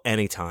call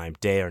anytime,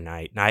 day or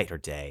night or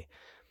day,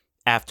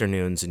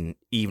 afternoons and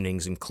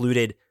evenings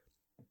included,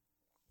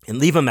 and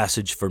leave a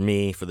message for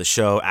me, for the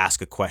show,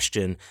 ask a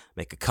question,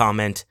 make a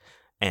comment,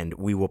 and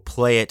we will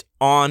play it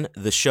on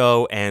the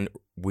show, and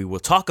we will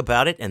talk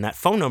about it, and that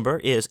phone number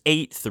is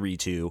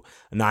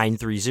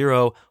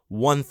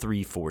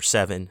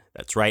 832-930-1347.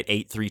 That's right,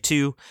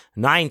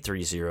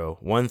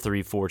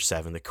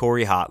 832-930-1347, the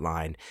Corey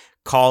Hotline.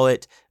 Call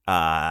it,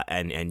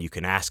 and you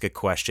can ask a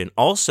question.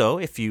 Also,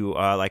 if you,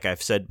 like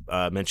I've said,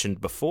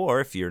 mentioned before,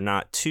 if you're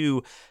not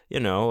too,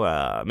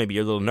 maybe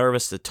you're a little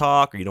nervous to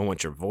talk, or you don't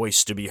want your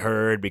voice to be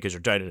heard because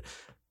you're trying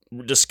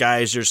to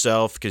disguise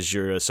yourself because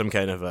you're some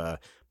kind of a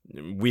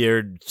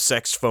weird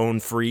sex phone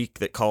freak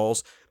that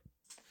calls,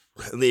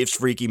 leaves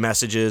freaky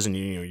messages, and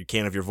you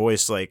can't have your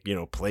voice like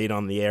played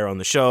on the air on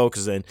the show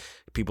because then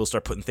people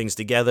start putting things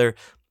together.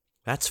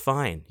 That's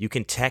fine. You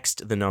can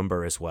text the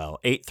number as well,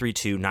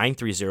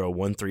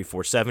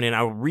 832-930-1347, and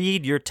I'll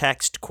read your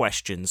text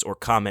questions or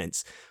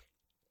comments.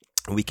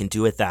 We can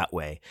do it that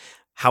way.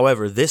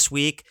 However, this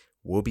week,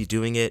 we'll be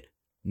doing it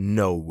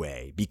no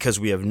way because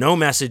we have no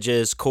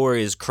messages.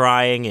 Corey is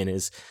crying in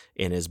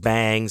his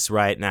bangs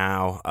right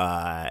now,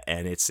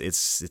 and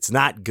it's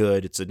not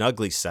good. It's an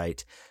ugly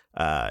sight.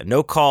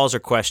 No calls or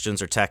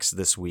questions or texts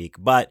this week,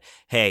 but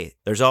hey,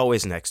 there's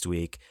always next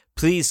week.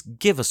 Please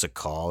give us a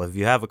call if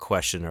you have a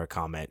question or a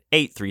comment,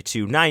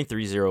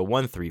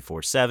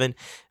 832-930-1347.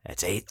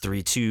 That's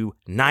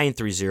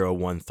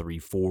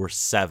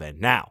 832-930-1347.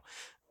 Now,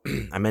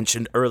 I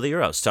mentioned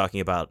earlier, I was talking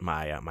about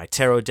my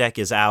tarot deck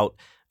is out.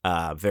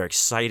 Very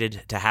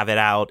excited to have it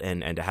out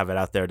and to have it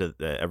out there to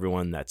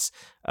everyone that's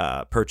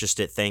purchased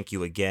it. Thank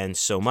you again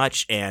so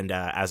much. And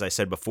as I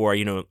said before,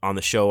 on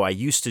the show, I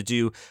used to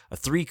do a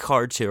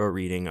 3-card tarot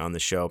reading on the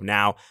show.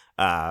 Now,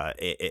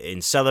 in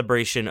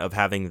celebration of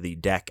having the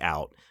deck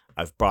out,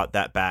 I've brought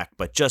that back,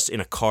 but just in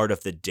a card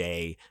of the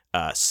day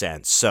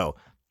sense. So,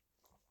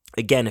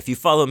 again, if you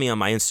follow me on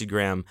my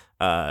Instagram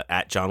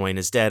at John Wayne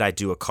is Dead, I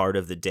do a card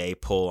of the day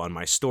pull on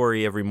my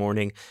story every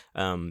morning.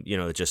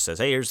 It just says,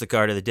 hey, here's the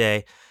card of the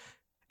day.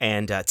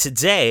 And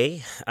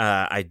today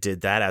I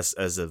did that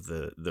as of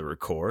the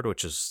record,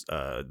 which is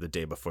the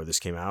day before this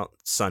came out,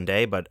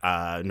 Sunday. But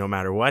no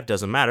matter what,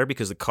 doesn't matter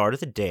because the card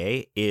of the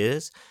day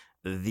is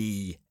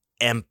the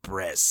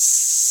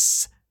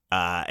Empress.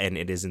 And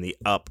it is in the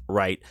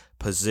upright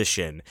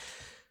position.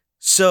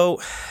 So,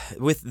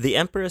 with the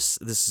Empress,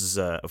 this is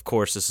of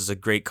course this is a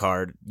great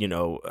card.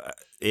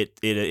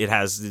 It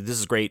has this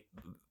is great,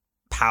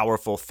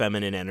 powerful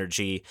feminine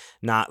energy.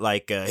 Not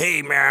like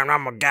hey man,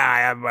 I'm a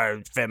guy, I'm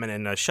a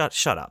feminine.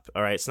 Shut up.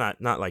 All right, it's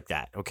not like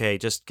that. Okay,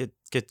 just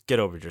get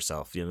over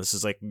yourself. This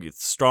is like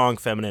strong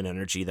feminine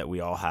energy that we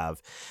all have,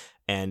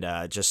 and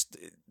just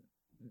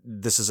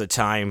this is a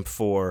time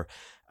for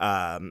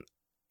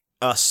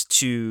us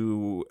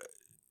to.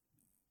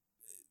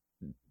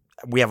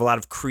 We have a lot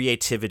of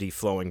creativity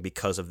flowing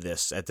because of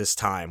this at this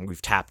time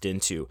we've tapped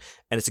into.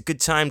 And it's a good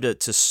time to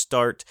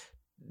start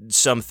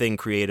something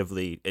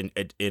creatively in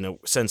a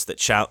sense that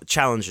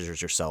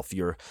challenges yourself.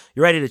 You're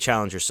ready to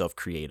challenge yourself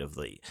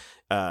creatively.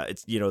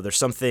 There's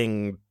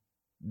something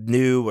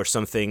new or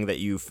something that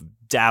you've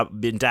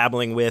been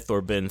dabbling with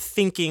or been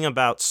thinking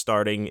about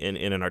starting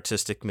in an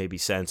artistic maybe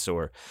sense,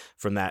 or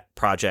from that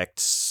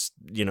project,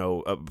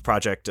 a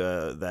project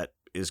that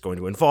is going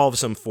to involve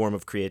some form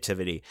of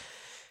creativity.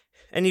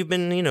 And you've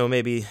been,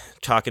 maybe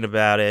talking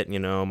about it,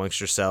 amongst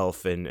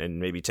yourself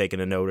and maybe taking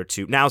a note or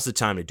two. Now's the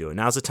time to do it.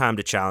 Now's the time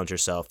to challenge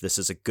yourself. This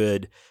is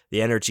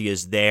the energy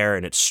is there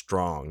and it's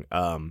strong.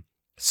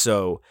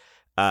 So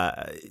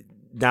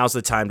now's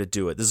the time to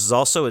do it. This is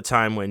also a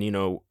time when,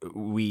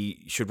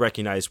 we should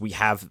recognize we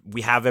have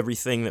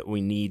everything that we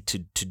need to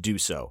do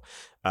so.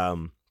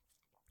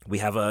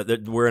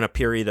 We're in a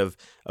period of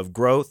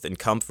growth and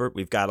comfort.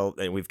 We've got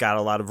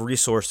a lot of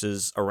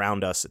resources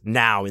around us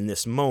now in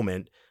this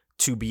moment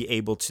to be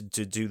able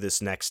to do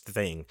this next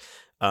thing.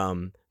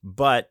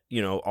 But,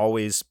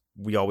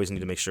 we always need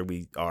to make sure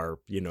we are,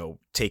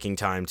 taking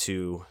time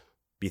to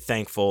be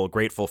thankful,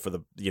 grateful for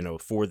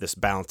for this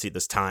bounty,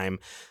 this time,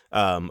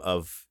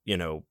 of,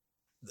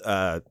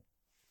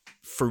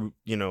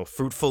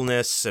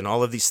 fruitfulness and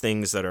all of these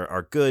things that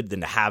are good.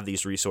 Then to have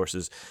these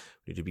resources,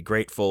 we need to be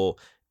grateful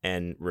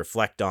and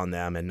reflect on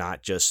them and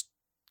not just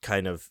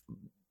kind of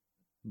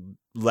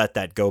let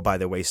that go by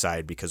the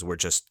wayside because we're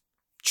just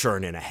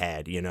churning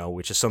ahead,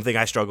 which is something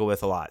I struggle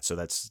with a lot. So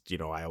that's,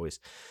 I always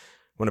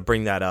want to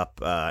bring that up.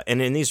 And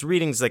in these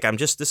readings,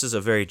 this is a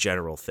very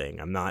general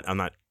thing. I'm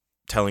not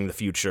telling the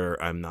future.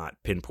 I'm not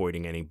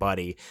pinpointing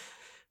anybody.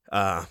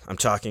 I'm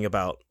talking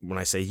about when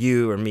I say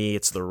you or me,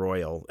 it's the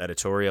royal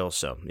editorial.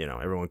 So,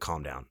 everyone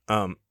calm down.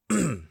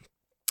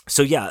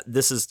 So yeah,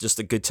 this is just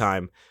a good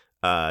time,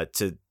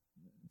 to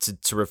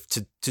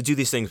do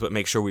these things, but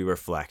make sure we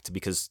reflect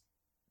because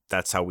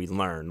that's how we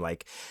learn.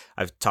 Like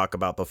I've talked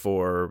about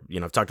before,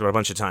 I've talked about a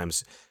bunch of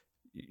times,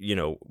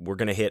 we're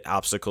going to hit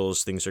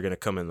obstacles. Things are going to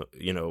come in,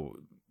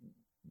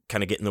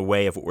 kind of get in the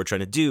way of what we're trying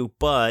to do,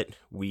 but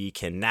we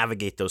can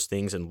navigate those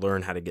things and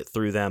learn how to get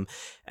through them.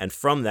 And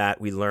from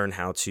that, we learn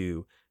how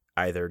to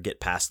either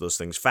get past those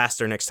things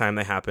faster next time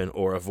they happen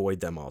or avoid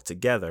them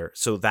altogether.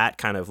 So that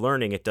kind of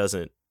learning, it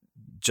doesn't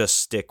just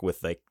stick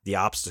with like the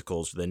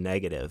obstacles, the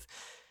negative,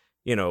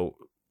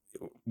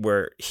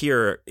 we're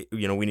here,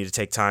 we need to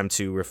take time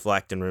to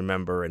reflect and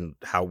remember and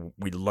how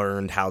we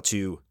learned how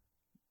to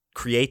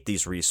create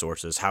these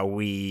resources, how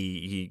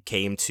we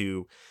came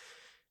to,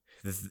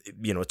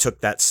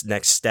 took that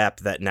next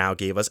step that now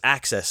gave us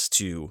access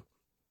to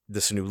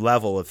this new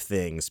level of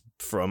things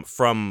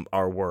from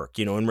our work,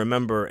 and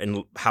remember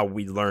and how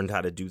we learned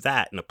how to do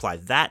that and apply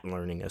that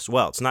learning as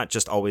well. It's not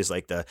just always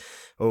like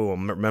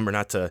remember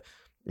not to,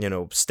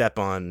 step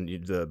on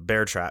the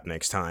bear trap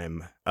next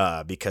time,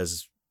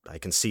 because I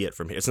can see it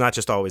from here. It's not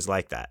just always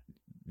like that,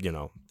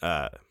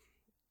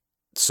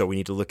 so we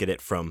need to look at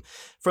it from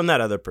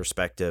that other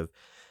perspective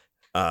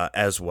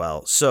as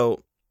well.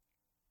 So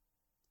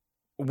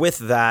with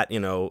that,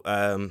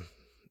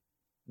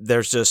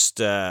 there's just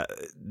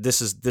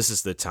this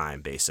is the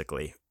time.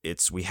 Basically,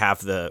 it's we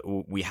have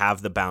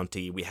the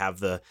bounty, we have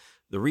the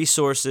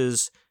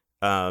resources,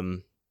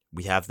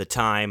 we have the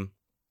time.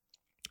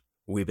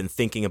 We've been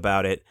thinking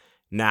about it.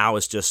 Now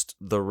is just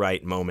the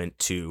right moment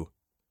to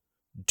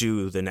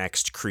do the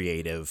next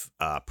creative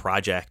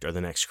project or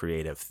the next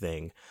creative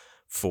thing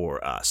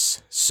for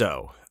us.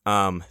 So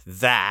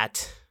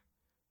that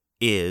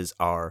is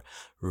our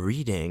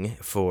reading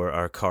for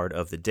our card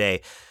of the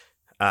day.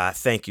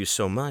 Thank you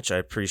so much. I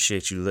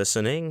appreciate you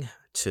listening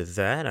to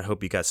that. I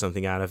hope you got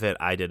something out of it.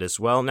 I did as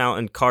well. Now,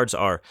 and cards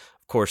are,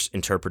 of course,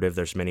 interpretive.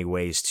 There's many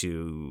ways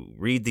to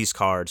read these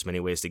cards, many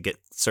ways to get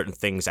certain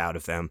things out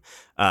of them.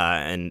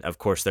 And, of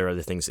course, there are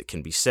other things that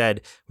can be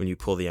said when you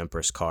pull the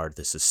Empress card.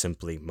 This is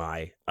simply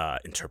my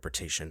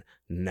interpretation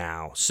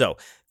now. So,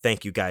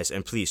 thank you, guys.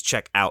 And please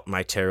check out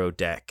my tarot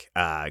deck.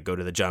 Go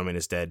to the John Wayne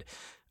is Dead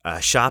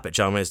shop at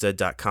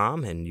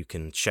johnwayneisdead.com, and you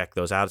can check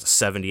those out. It's a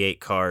 78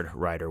 card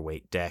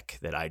Rider-Waite deck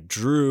that I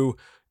drew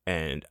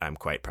and I'm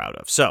quite proud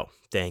of. So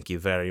thank you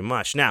very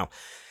much. Now,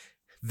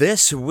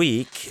 this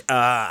week,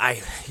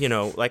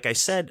 like I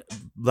said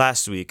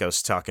last week, I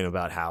was talking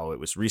about how it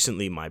was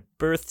recently my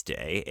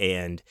birthday,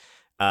 and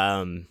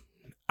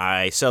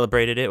I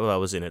celebrated it while I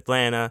was in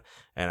Atlanta,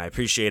 and I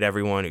appreciate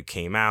everyone who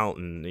came out,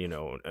 and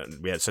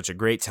we had such a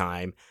great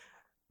time.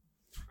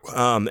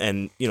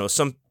 And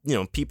some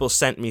people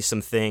sent me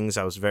some things.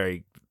 I was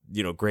very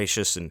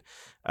gracious, and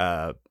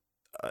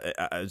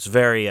it's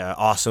very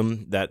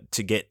awesome that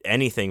to get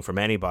anything from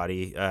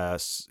anybody,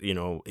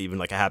 even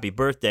like a happy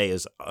birthday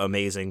is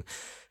amazing.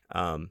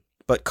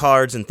 But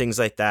cards and things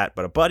like that.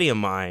 But a buddy of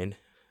mine,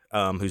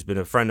 who's been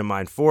a friend of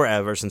mine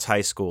forever since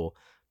high school,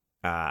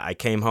 I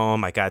came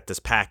home, I got this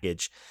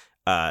package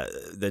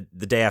the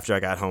day after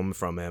I got home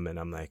from him, and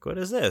I'm like, what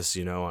is this?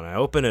 And I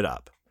open it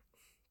up,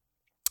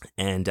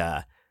 and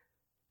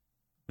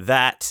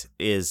that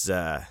is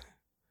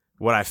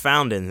what I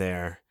found in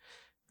there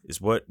is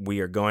what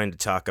we are going to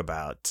talk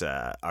about.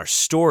 Our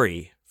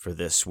story for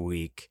this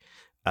week.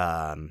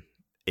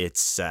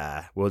 It's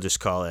we'll just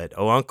call it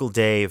 "Oh Uncle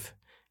Dave,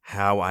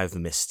 How I've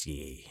Missed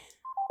Ye."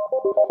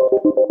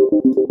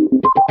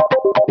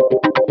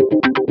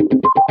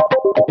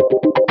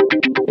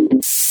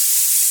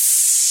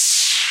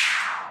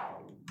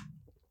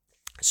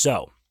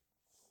 So,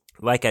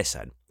 like I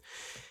said,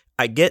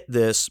 I get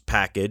this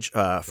package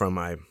from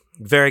my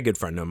very good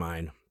friend of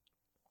mine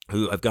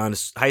who I've gone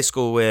to high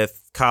school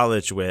with,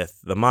 college with,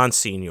 the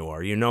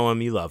Monsignor. You know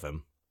him, you love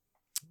him.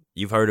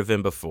 You've heard of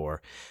him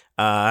before.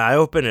 I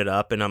open it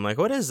up and I'm like,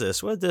 what is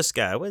this? What did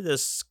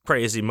this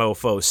crazy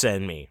mofo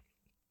send me?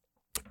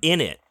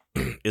 In it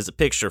is a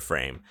picture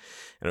frame.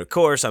 And of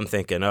course I'm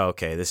thinking, oh,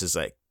 okay, this is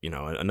like,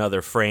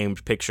 another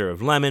framed picture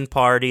of Lemon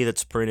Party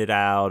that's printed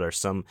out, or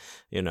some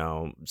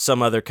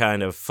other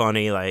kind of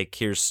funny, like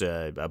here's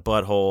a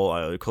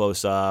butthole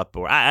close up,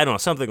 or I don't know,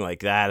 something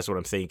like that is what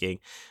I'm thinking.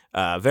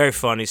 Very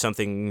funny,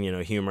 something,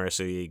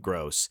 humorously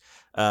gross.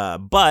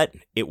 But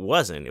it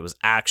wasn't. It was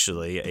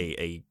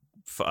actually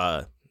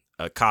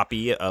a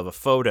copy of a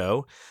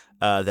photo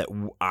that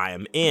I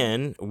am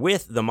in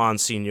with the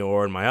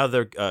Monsignor and my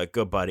other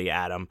good buddy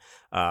Adam,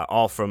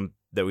 all from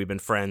that we've been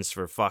friends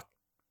for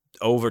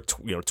over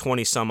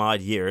 20 some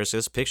odd years.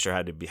 This picture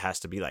has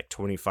to be like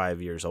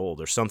 25 years old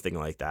or something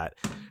like that,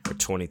 or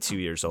 22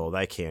 years old.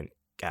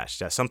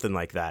 Something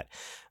like that.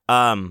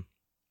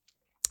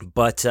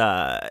 But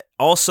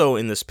also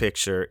in this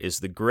picture is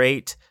the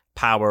great,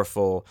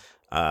 powerful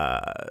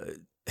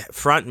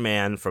front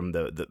man from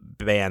the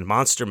band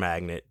Monster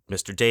Magnet,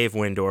 Mr. Dave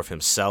Wyndorf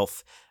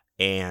himself,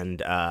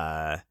 and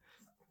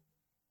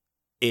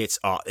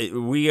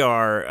we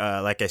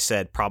are, like I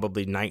said,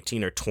 probably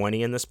 19 or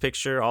 20 in this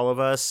picture, all of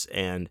us.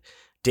 And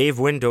Dave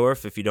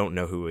Wyndorf, if you don't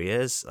know who he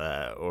is,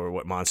 or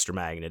what Monster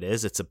Magnet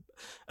is, it's a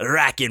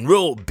rock and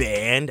roll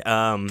band.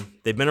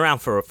 They've been around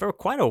for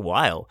quite a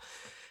while.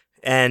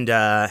 And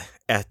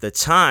at the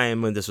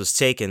time when this was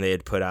taken, they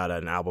had put out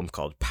an album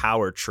called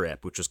Power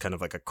Trip, which was kind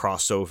of like a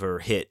crossover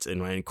hit.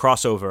 And when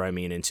crossover, I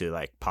mean into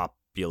like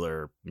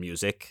popular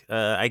music,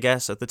 I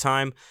guess, at the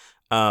time.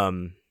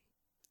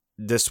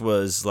 This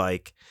was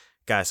like,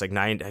 guys, like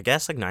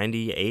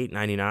 98,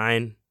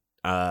 99,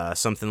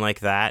 something like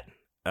that.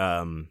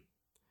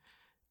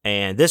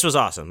 And this was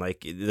awesome.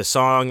 Like, the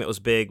song that was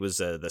big was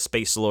the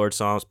Space Lord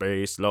song,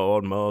 Space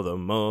Lord,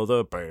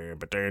 Mother.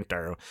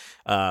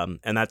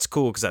 And that's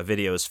cool because that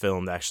video is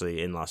filmed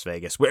actually in Las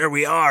Vegas, where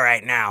we are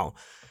right now.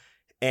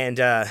 And,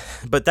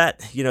 but that,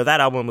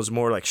 that album was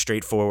more like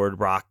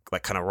straightforward rock,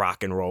 like kind of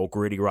rock and roll,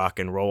 gritty rock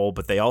and roll.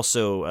 But they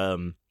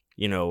also,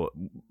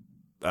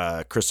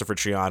 Christopher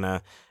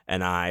Triana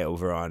and I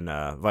over on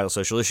Vital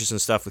Social Issues and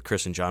stuff with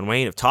Chris and John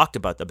Wayne have talked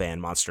about the band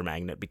Monster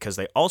Magnet, because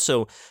they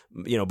also,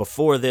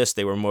 before this,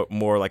 they were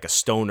more like a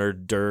stoner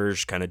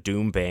dirge kind of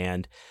doom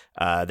band.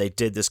 They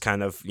did this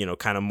kind of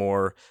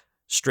more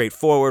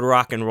straightforward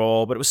rock and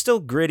roll, but it was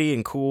still gritty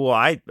and cool.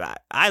 I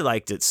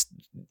liked it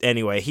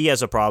anyway. He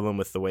has a problem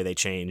with the way they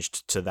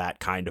changed to that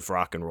kind of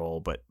rock and roll,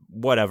 but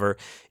whatever.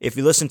 If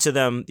you listen to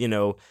them,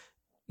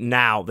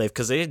 now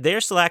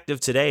they're still active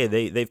today.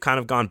 They've kind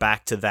of gone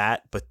back to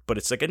that, but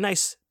it's like a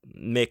nice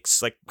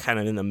mix, like kind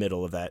of in the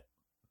middle of that,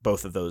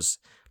 both of those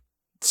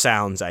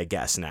sounds, I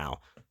guess.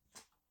 Now,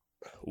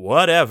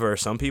 whatever.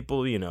 Some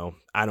people,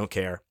 I don't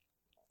care,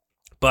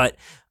 but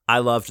I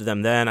loved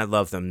them then. I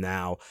love them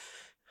now.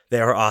 They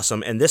are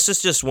awesome. And this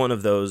is just one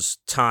of those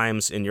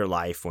times in your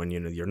life when,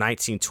 you're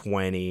 19,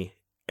 20,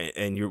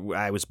 and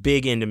I was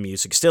big into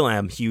music, still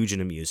am huge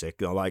into music.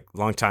 Like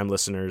longtime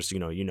listeners,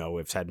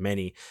 we've had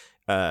many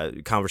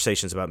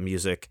conversations about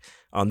music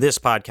on this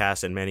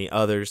podcast and many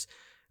others.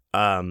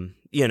 I'm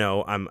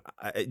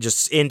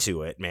just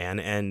into it, man.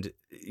 And,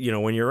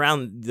 when you're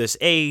around this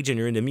age and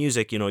you're into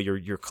music,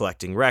 you're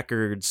collecting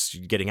records,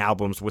 you're getting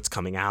albums, what's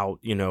coming out,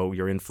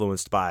 you're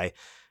influenced by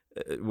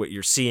what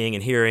you're seeing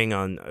and hearing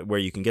on where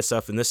you can get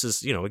stuff. And this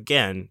is,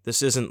 again,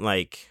 this isn't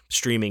like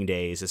streaming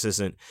days. This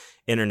isn't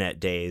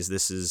internet days.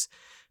 This is,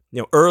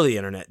 early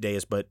internet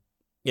days, but,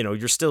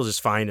 you're still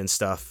just finding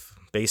stuff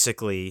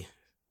basically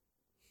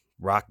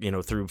rock,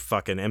 through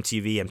fucking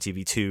MTV,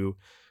 MTV2,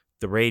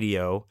 the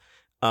radio.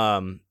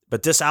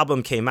 But this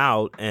album came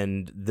out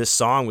and this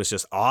song was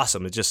just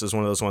awesome. It just is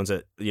one of those ones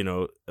that,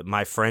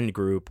 my friend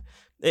group,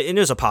 it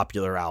was a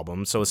popular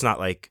album. So it's not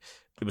like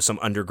it was some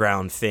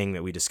underground thing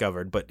that we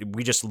discovered, but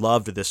we just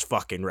loved this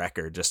fucking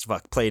record. Just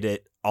played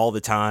it all the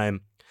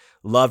time.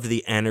 Loved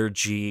the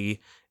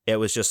energy. It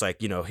was just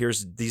like,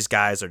 here's these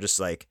guys are just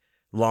like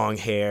long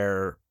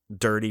hair,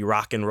 dirty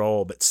rock and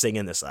roll, but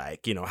singing this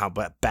like, how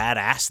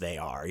badass they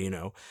are,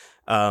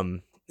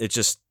 it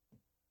just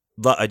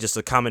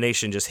a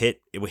combination just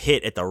hit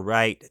at the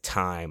right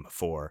time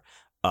for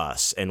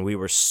us. And we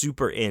were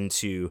super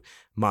into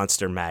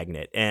Monster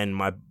Magnet, and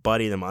my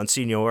buddy, the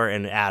Monsignor,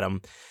 and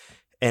Adam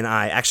and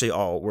I actually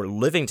all were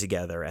living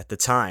together at the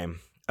time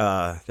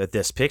that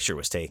this picture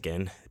was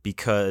taken,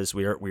 because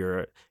we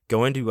were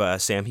going to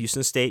Sam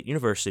Houston State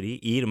University.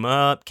 Eat 'em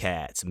up,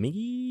 cats. Meow.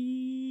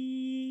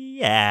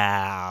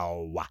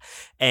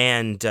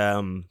 And,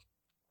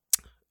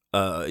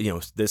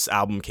 this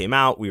album came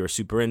out. We were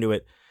super into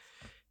it.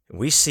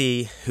 We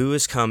see who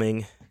is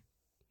coming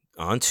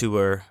on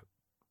tour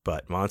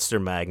but Monster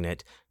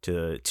Magnet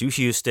to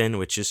Houston,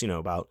 which is,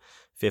 about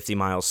 50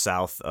 miles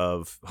south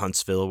of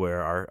Huntsville,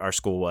 where our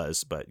school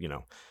was, but,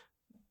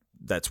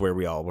 that's where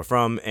we all were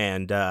from,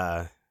 and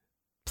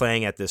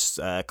playing at this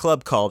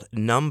club called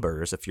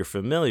Numbers. If you're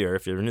familiar,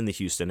 if you're in the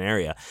Houston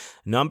area,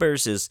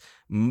 Numbers is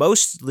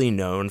mostly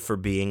known for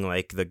being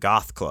like the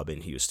goth club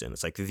in Houston.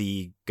 It's like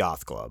the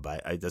goth club.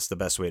 I that's the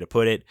best way to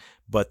put it,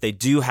 but they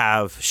do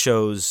have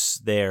shows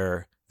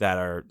there that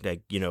are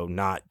like,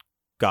 not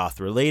goth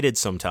related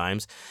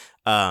sometimes.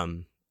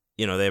 They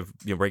have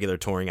regular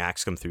touring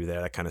acts come through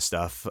there, that kind of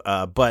stuff.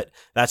 But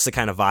that's the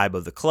kind of vibe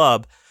of the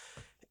club.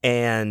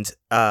 And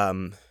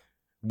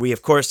we,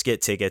 of course,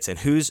 get tickets. And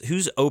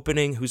who's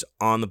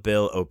on the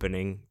bill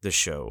opening the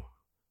show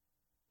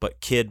but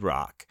Kid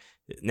Rock.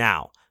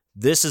 Now,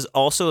 this is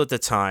also at the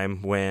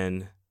time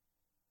when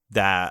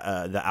the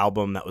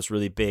album that was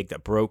really big,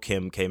 that broke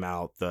him, came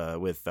out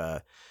with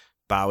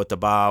Bow with the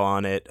Bow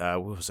on it.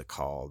 What was it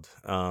called?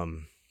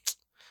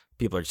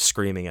 People are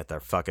screaming at their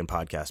fucking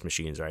podcast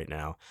machines right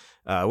now.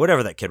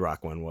 Whatever that Kid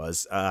Rock one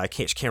was, I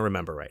can't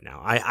remember right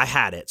now. I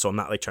had it, so I'm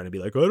not like trying to be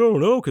like, I don't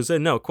know, because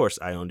then no, of course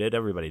I owned it.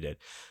 Everybody did,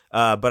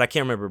 but I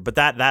can't remember. But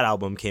that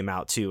album came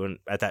out too, and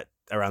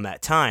around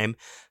that time,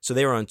 so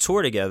they were on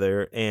tour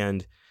together,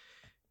 and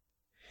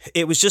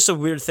it was just a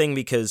weird thing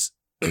because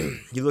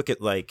you look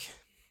at like.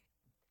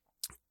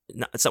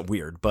 It's not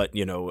weird, but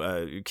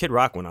Kid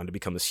Rock went on to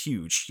become this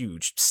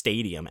huge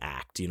stadium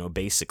act,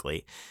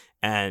 basically,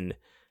 and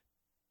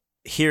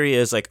here he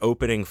is like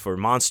opening for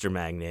Monster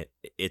Magnet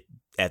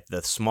at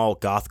the small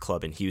goth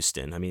club in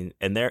Houston. I mean,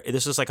 and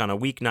this was like on a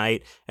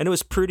weeknight, and it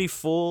was pretty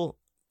full.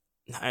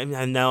 I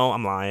know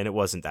I'm lying; it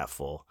wasn't that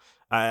full.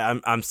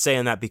 I'm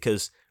saying that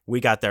because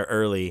we got there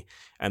early,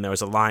 and there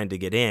was a line to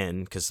get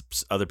in because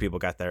other people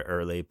got there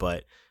early,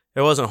 but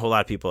there wasn't a whole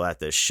lot of people at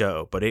this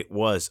show. But it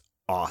was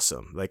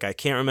awesome. Like, I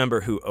can't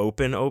remember who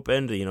opened.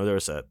 There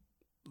was a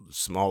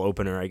small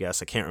opener, I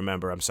guess. I can't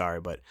remember. I'm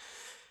sorry, but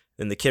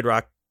then the Kid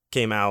Rock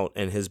came out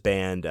and his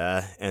band,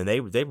 and they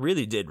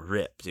really did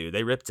rip, dude.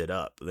 They ripped it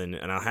up. And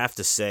I'll have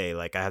to say,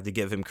 like, I have to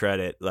give him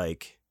credit.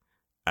 Like,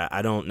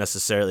 I don't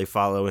necessarily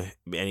follow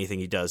anything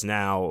he does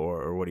now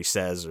or what he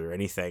says or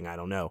anything. I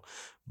don't know.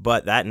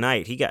 But that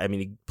night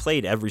he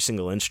played every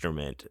single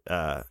instrument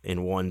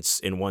in one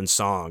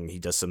song. He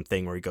does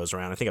something where he goes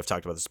around. I think I've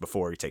talked about this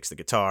before. He takes the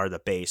guitar, the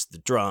bass, the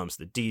drums,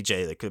 the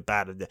DJ,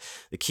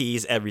 the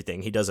keys,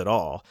 everything. He does it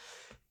all.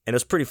 And it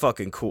was pretty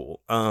fucking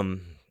cool.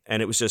 And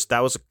it's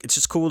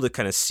just cool to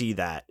kind of see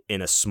that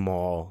in a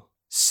small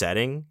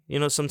setting,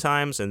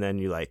 sometimes. And then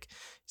you like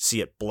see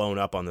it blown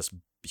up on this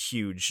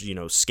huge,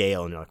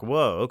 scale, and you're like,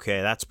 whoa,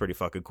 okay, that's pretty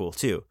fucking cool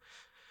too.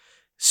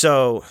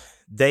 So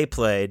they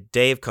played.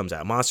 Dave comes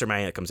out. Monster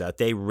Magnet comes out.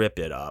 They rip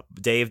it up.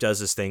 Dave does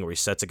this thing where he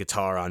sets a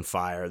guitar on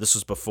fire. This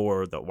was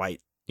before the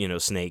white,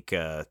 snake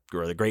or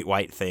the great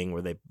white thing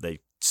where they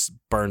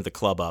burned the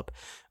club up,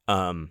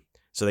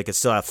 so they could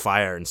still have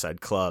fire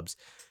inside clubs.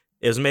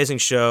 It was an amazing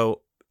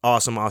show.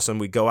 Awesome.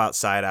 We go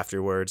outside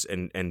afterwards,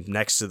 and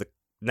next to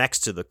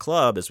the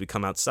club, as we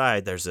come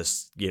outside, there's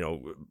this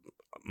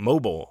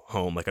mobile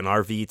home, like an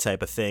RV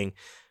type of thing,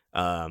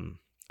 a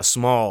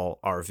small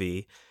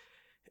RV.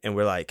 And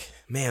we're like,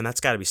 man,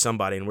 that's got to be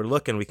somebody. And we're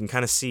looking, we can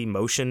kind of see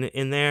motion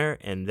in there.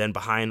 And then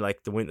behind,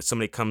 like, the window,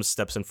 somebody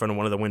steps in front of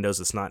one of the windows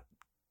that's not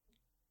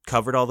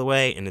covered all the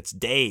way. And it's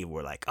Dave.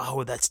 We're like,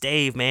 oh, that's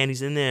Dave, man.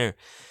 He's in there.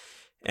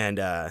 And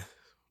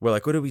we're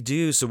like, what do we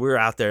do? So we're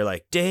out there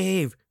like,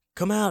 Dave,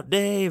 come out,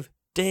 Dave,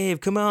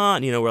 come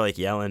on. We're like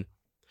yelling.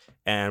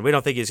 And we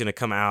don't think he's going to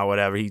come out,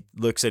 whatever. He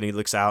looks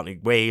out and he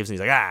waves. And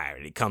he's like,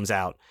 and he comes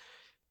out.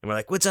 And we're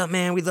like, what's up,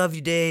 man? We love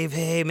you, Dave.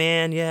 Hey,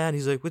 man. Yeah. And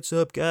he's like, what's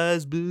up,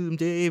 guys? Boom,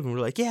 Dave. And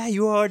we're like, yeah,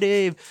 you are,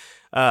 Dave.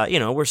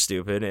 We're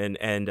stupid.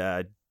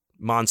 And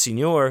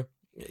Monsignor,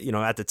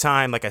 at the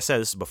time, like I said,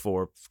 this is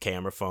before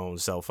camera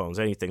phones, cell phones,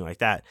 anything like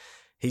that.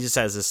 He just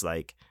has this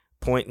like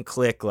point and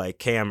click like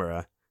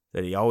camera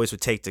that he always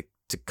would take to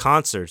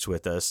concerts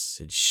with us,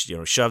 and,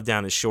 shove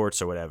down his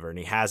shorts or whatever. And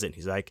he has it. And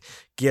he's like,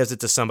 gives it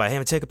to somebody.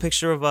 Hey, take a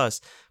picture of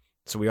us.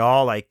 So we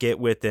all like get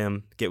with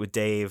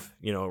Dave,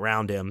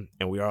 around him,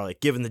 and we are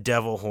like giving the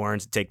devil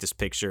horns to take this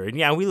picture. And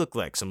yeah, we look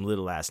like some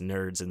little ass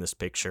nerds in this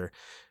picture,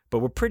 but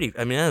we're pretty.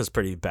 I mean, that was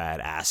pretty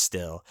badass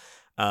still.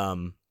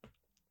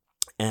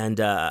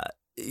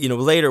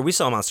 Later we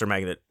saw Monster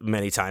Magnet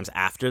many times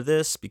after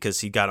this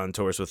because he got on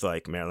tours with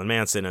like Marilyn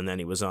Manson, and then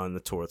he was on the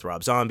tour with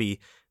Rob Zombie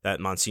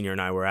that Monsignor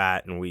and I were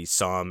at, and we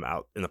saw him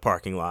out in the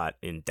parking lot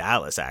in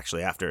Dallas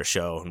actually after a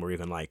show, and we're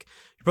even like,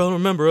 you probably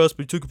don't remember us, but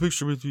we took a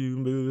picture with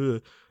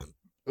you.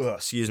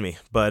 Excuse me.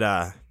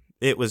 But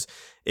it was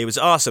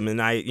awesome. And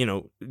I,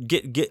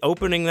 get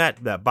opening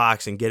that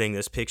box and getting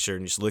this picture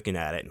and just looking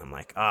at it, and I'm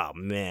like, oh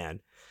man.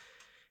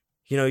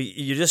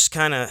 You just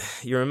kind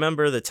of, you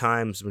remember the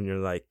times when you're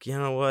like, you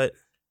know what?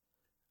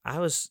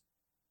 This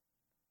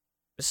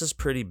is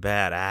pretty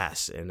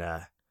badass. And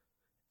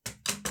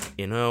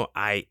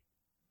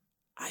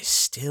I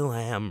still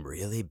am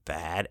really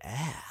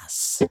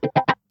badass.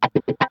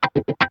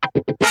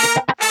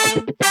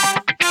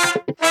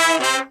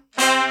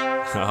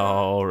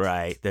 All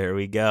right, there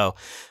we go.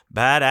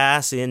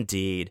 Badass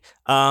indeed.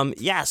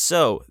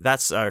 So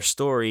that's our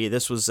story.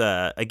 This was,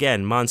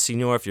 again,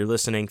 Monsignor, if you're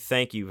listening,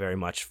 thank you very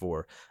much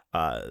for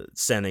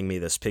sending me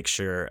this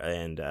picture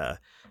and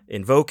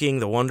invoking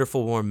the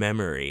wonderful warm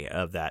memory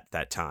of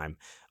that time.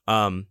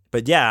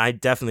 But yeah, I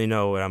definitely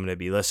know what I'm going to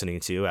be listening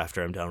to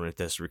after I'm done with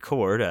this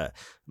record. I'm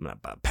going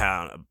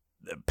to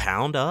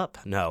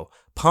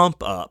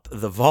pump up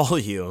the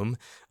volume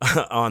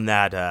on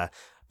that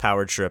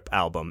Power Trip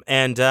album.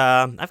 And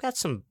I've got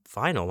some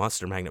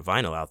Monster Magnet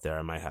vinyl out there.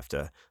 I might have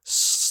to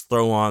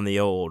throw on the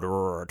old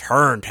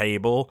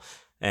turntable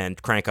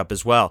and crank up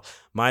as well.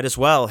 Might as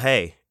well.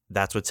 Hey,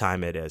 that's what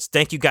time it is.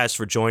 Thank you guys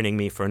for joining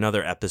me for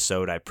another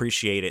episode. I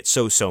appreciate it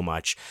so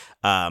much.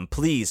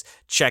 Please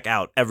check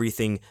out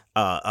everything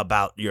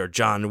about your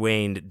John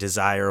Wayne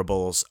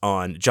desirables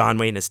on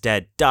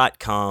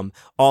johnwayneisdead.com.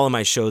 All of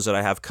my shows that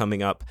I have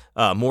coming up,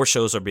 more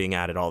shows are being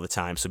added all the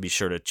time, so be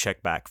sure to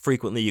check back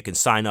frequently. You can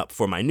sign up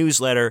for my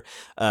newsletter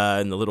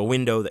in the little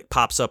window that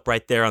pops up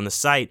right there on the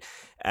site.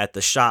 At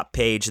the shop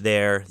page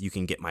there, you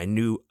can get my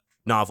new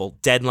novel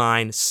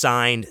Deadline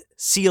signed,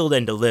 sealed,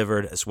 and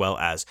delivered, as well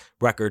as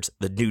records.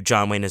 The new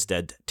John Wayne is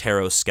Dead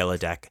Tarot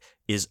Skeledeck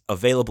is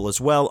available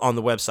as well on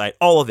the website.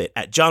 All of it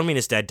at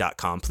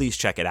johnwayneisdead.com. Please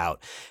check it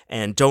out.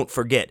 And don't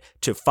forget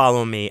to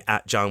follow me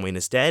at John Wayne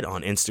is Dead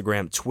on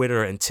Instagram,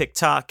 Twitter, and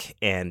TikTok.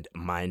 And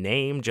my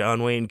name,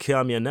 John Wayne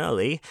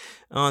Camionelli,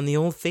 on the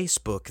old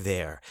Facebook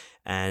there.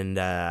 And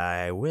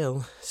I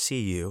will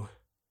see you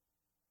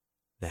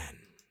then.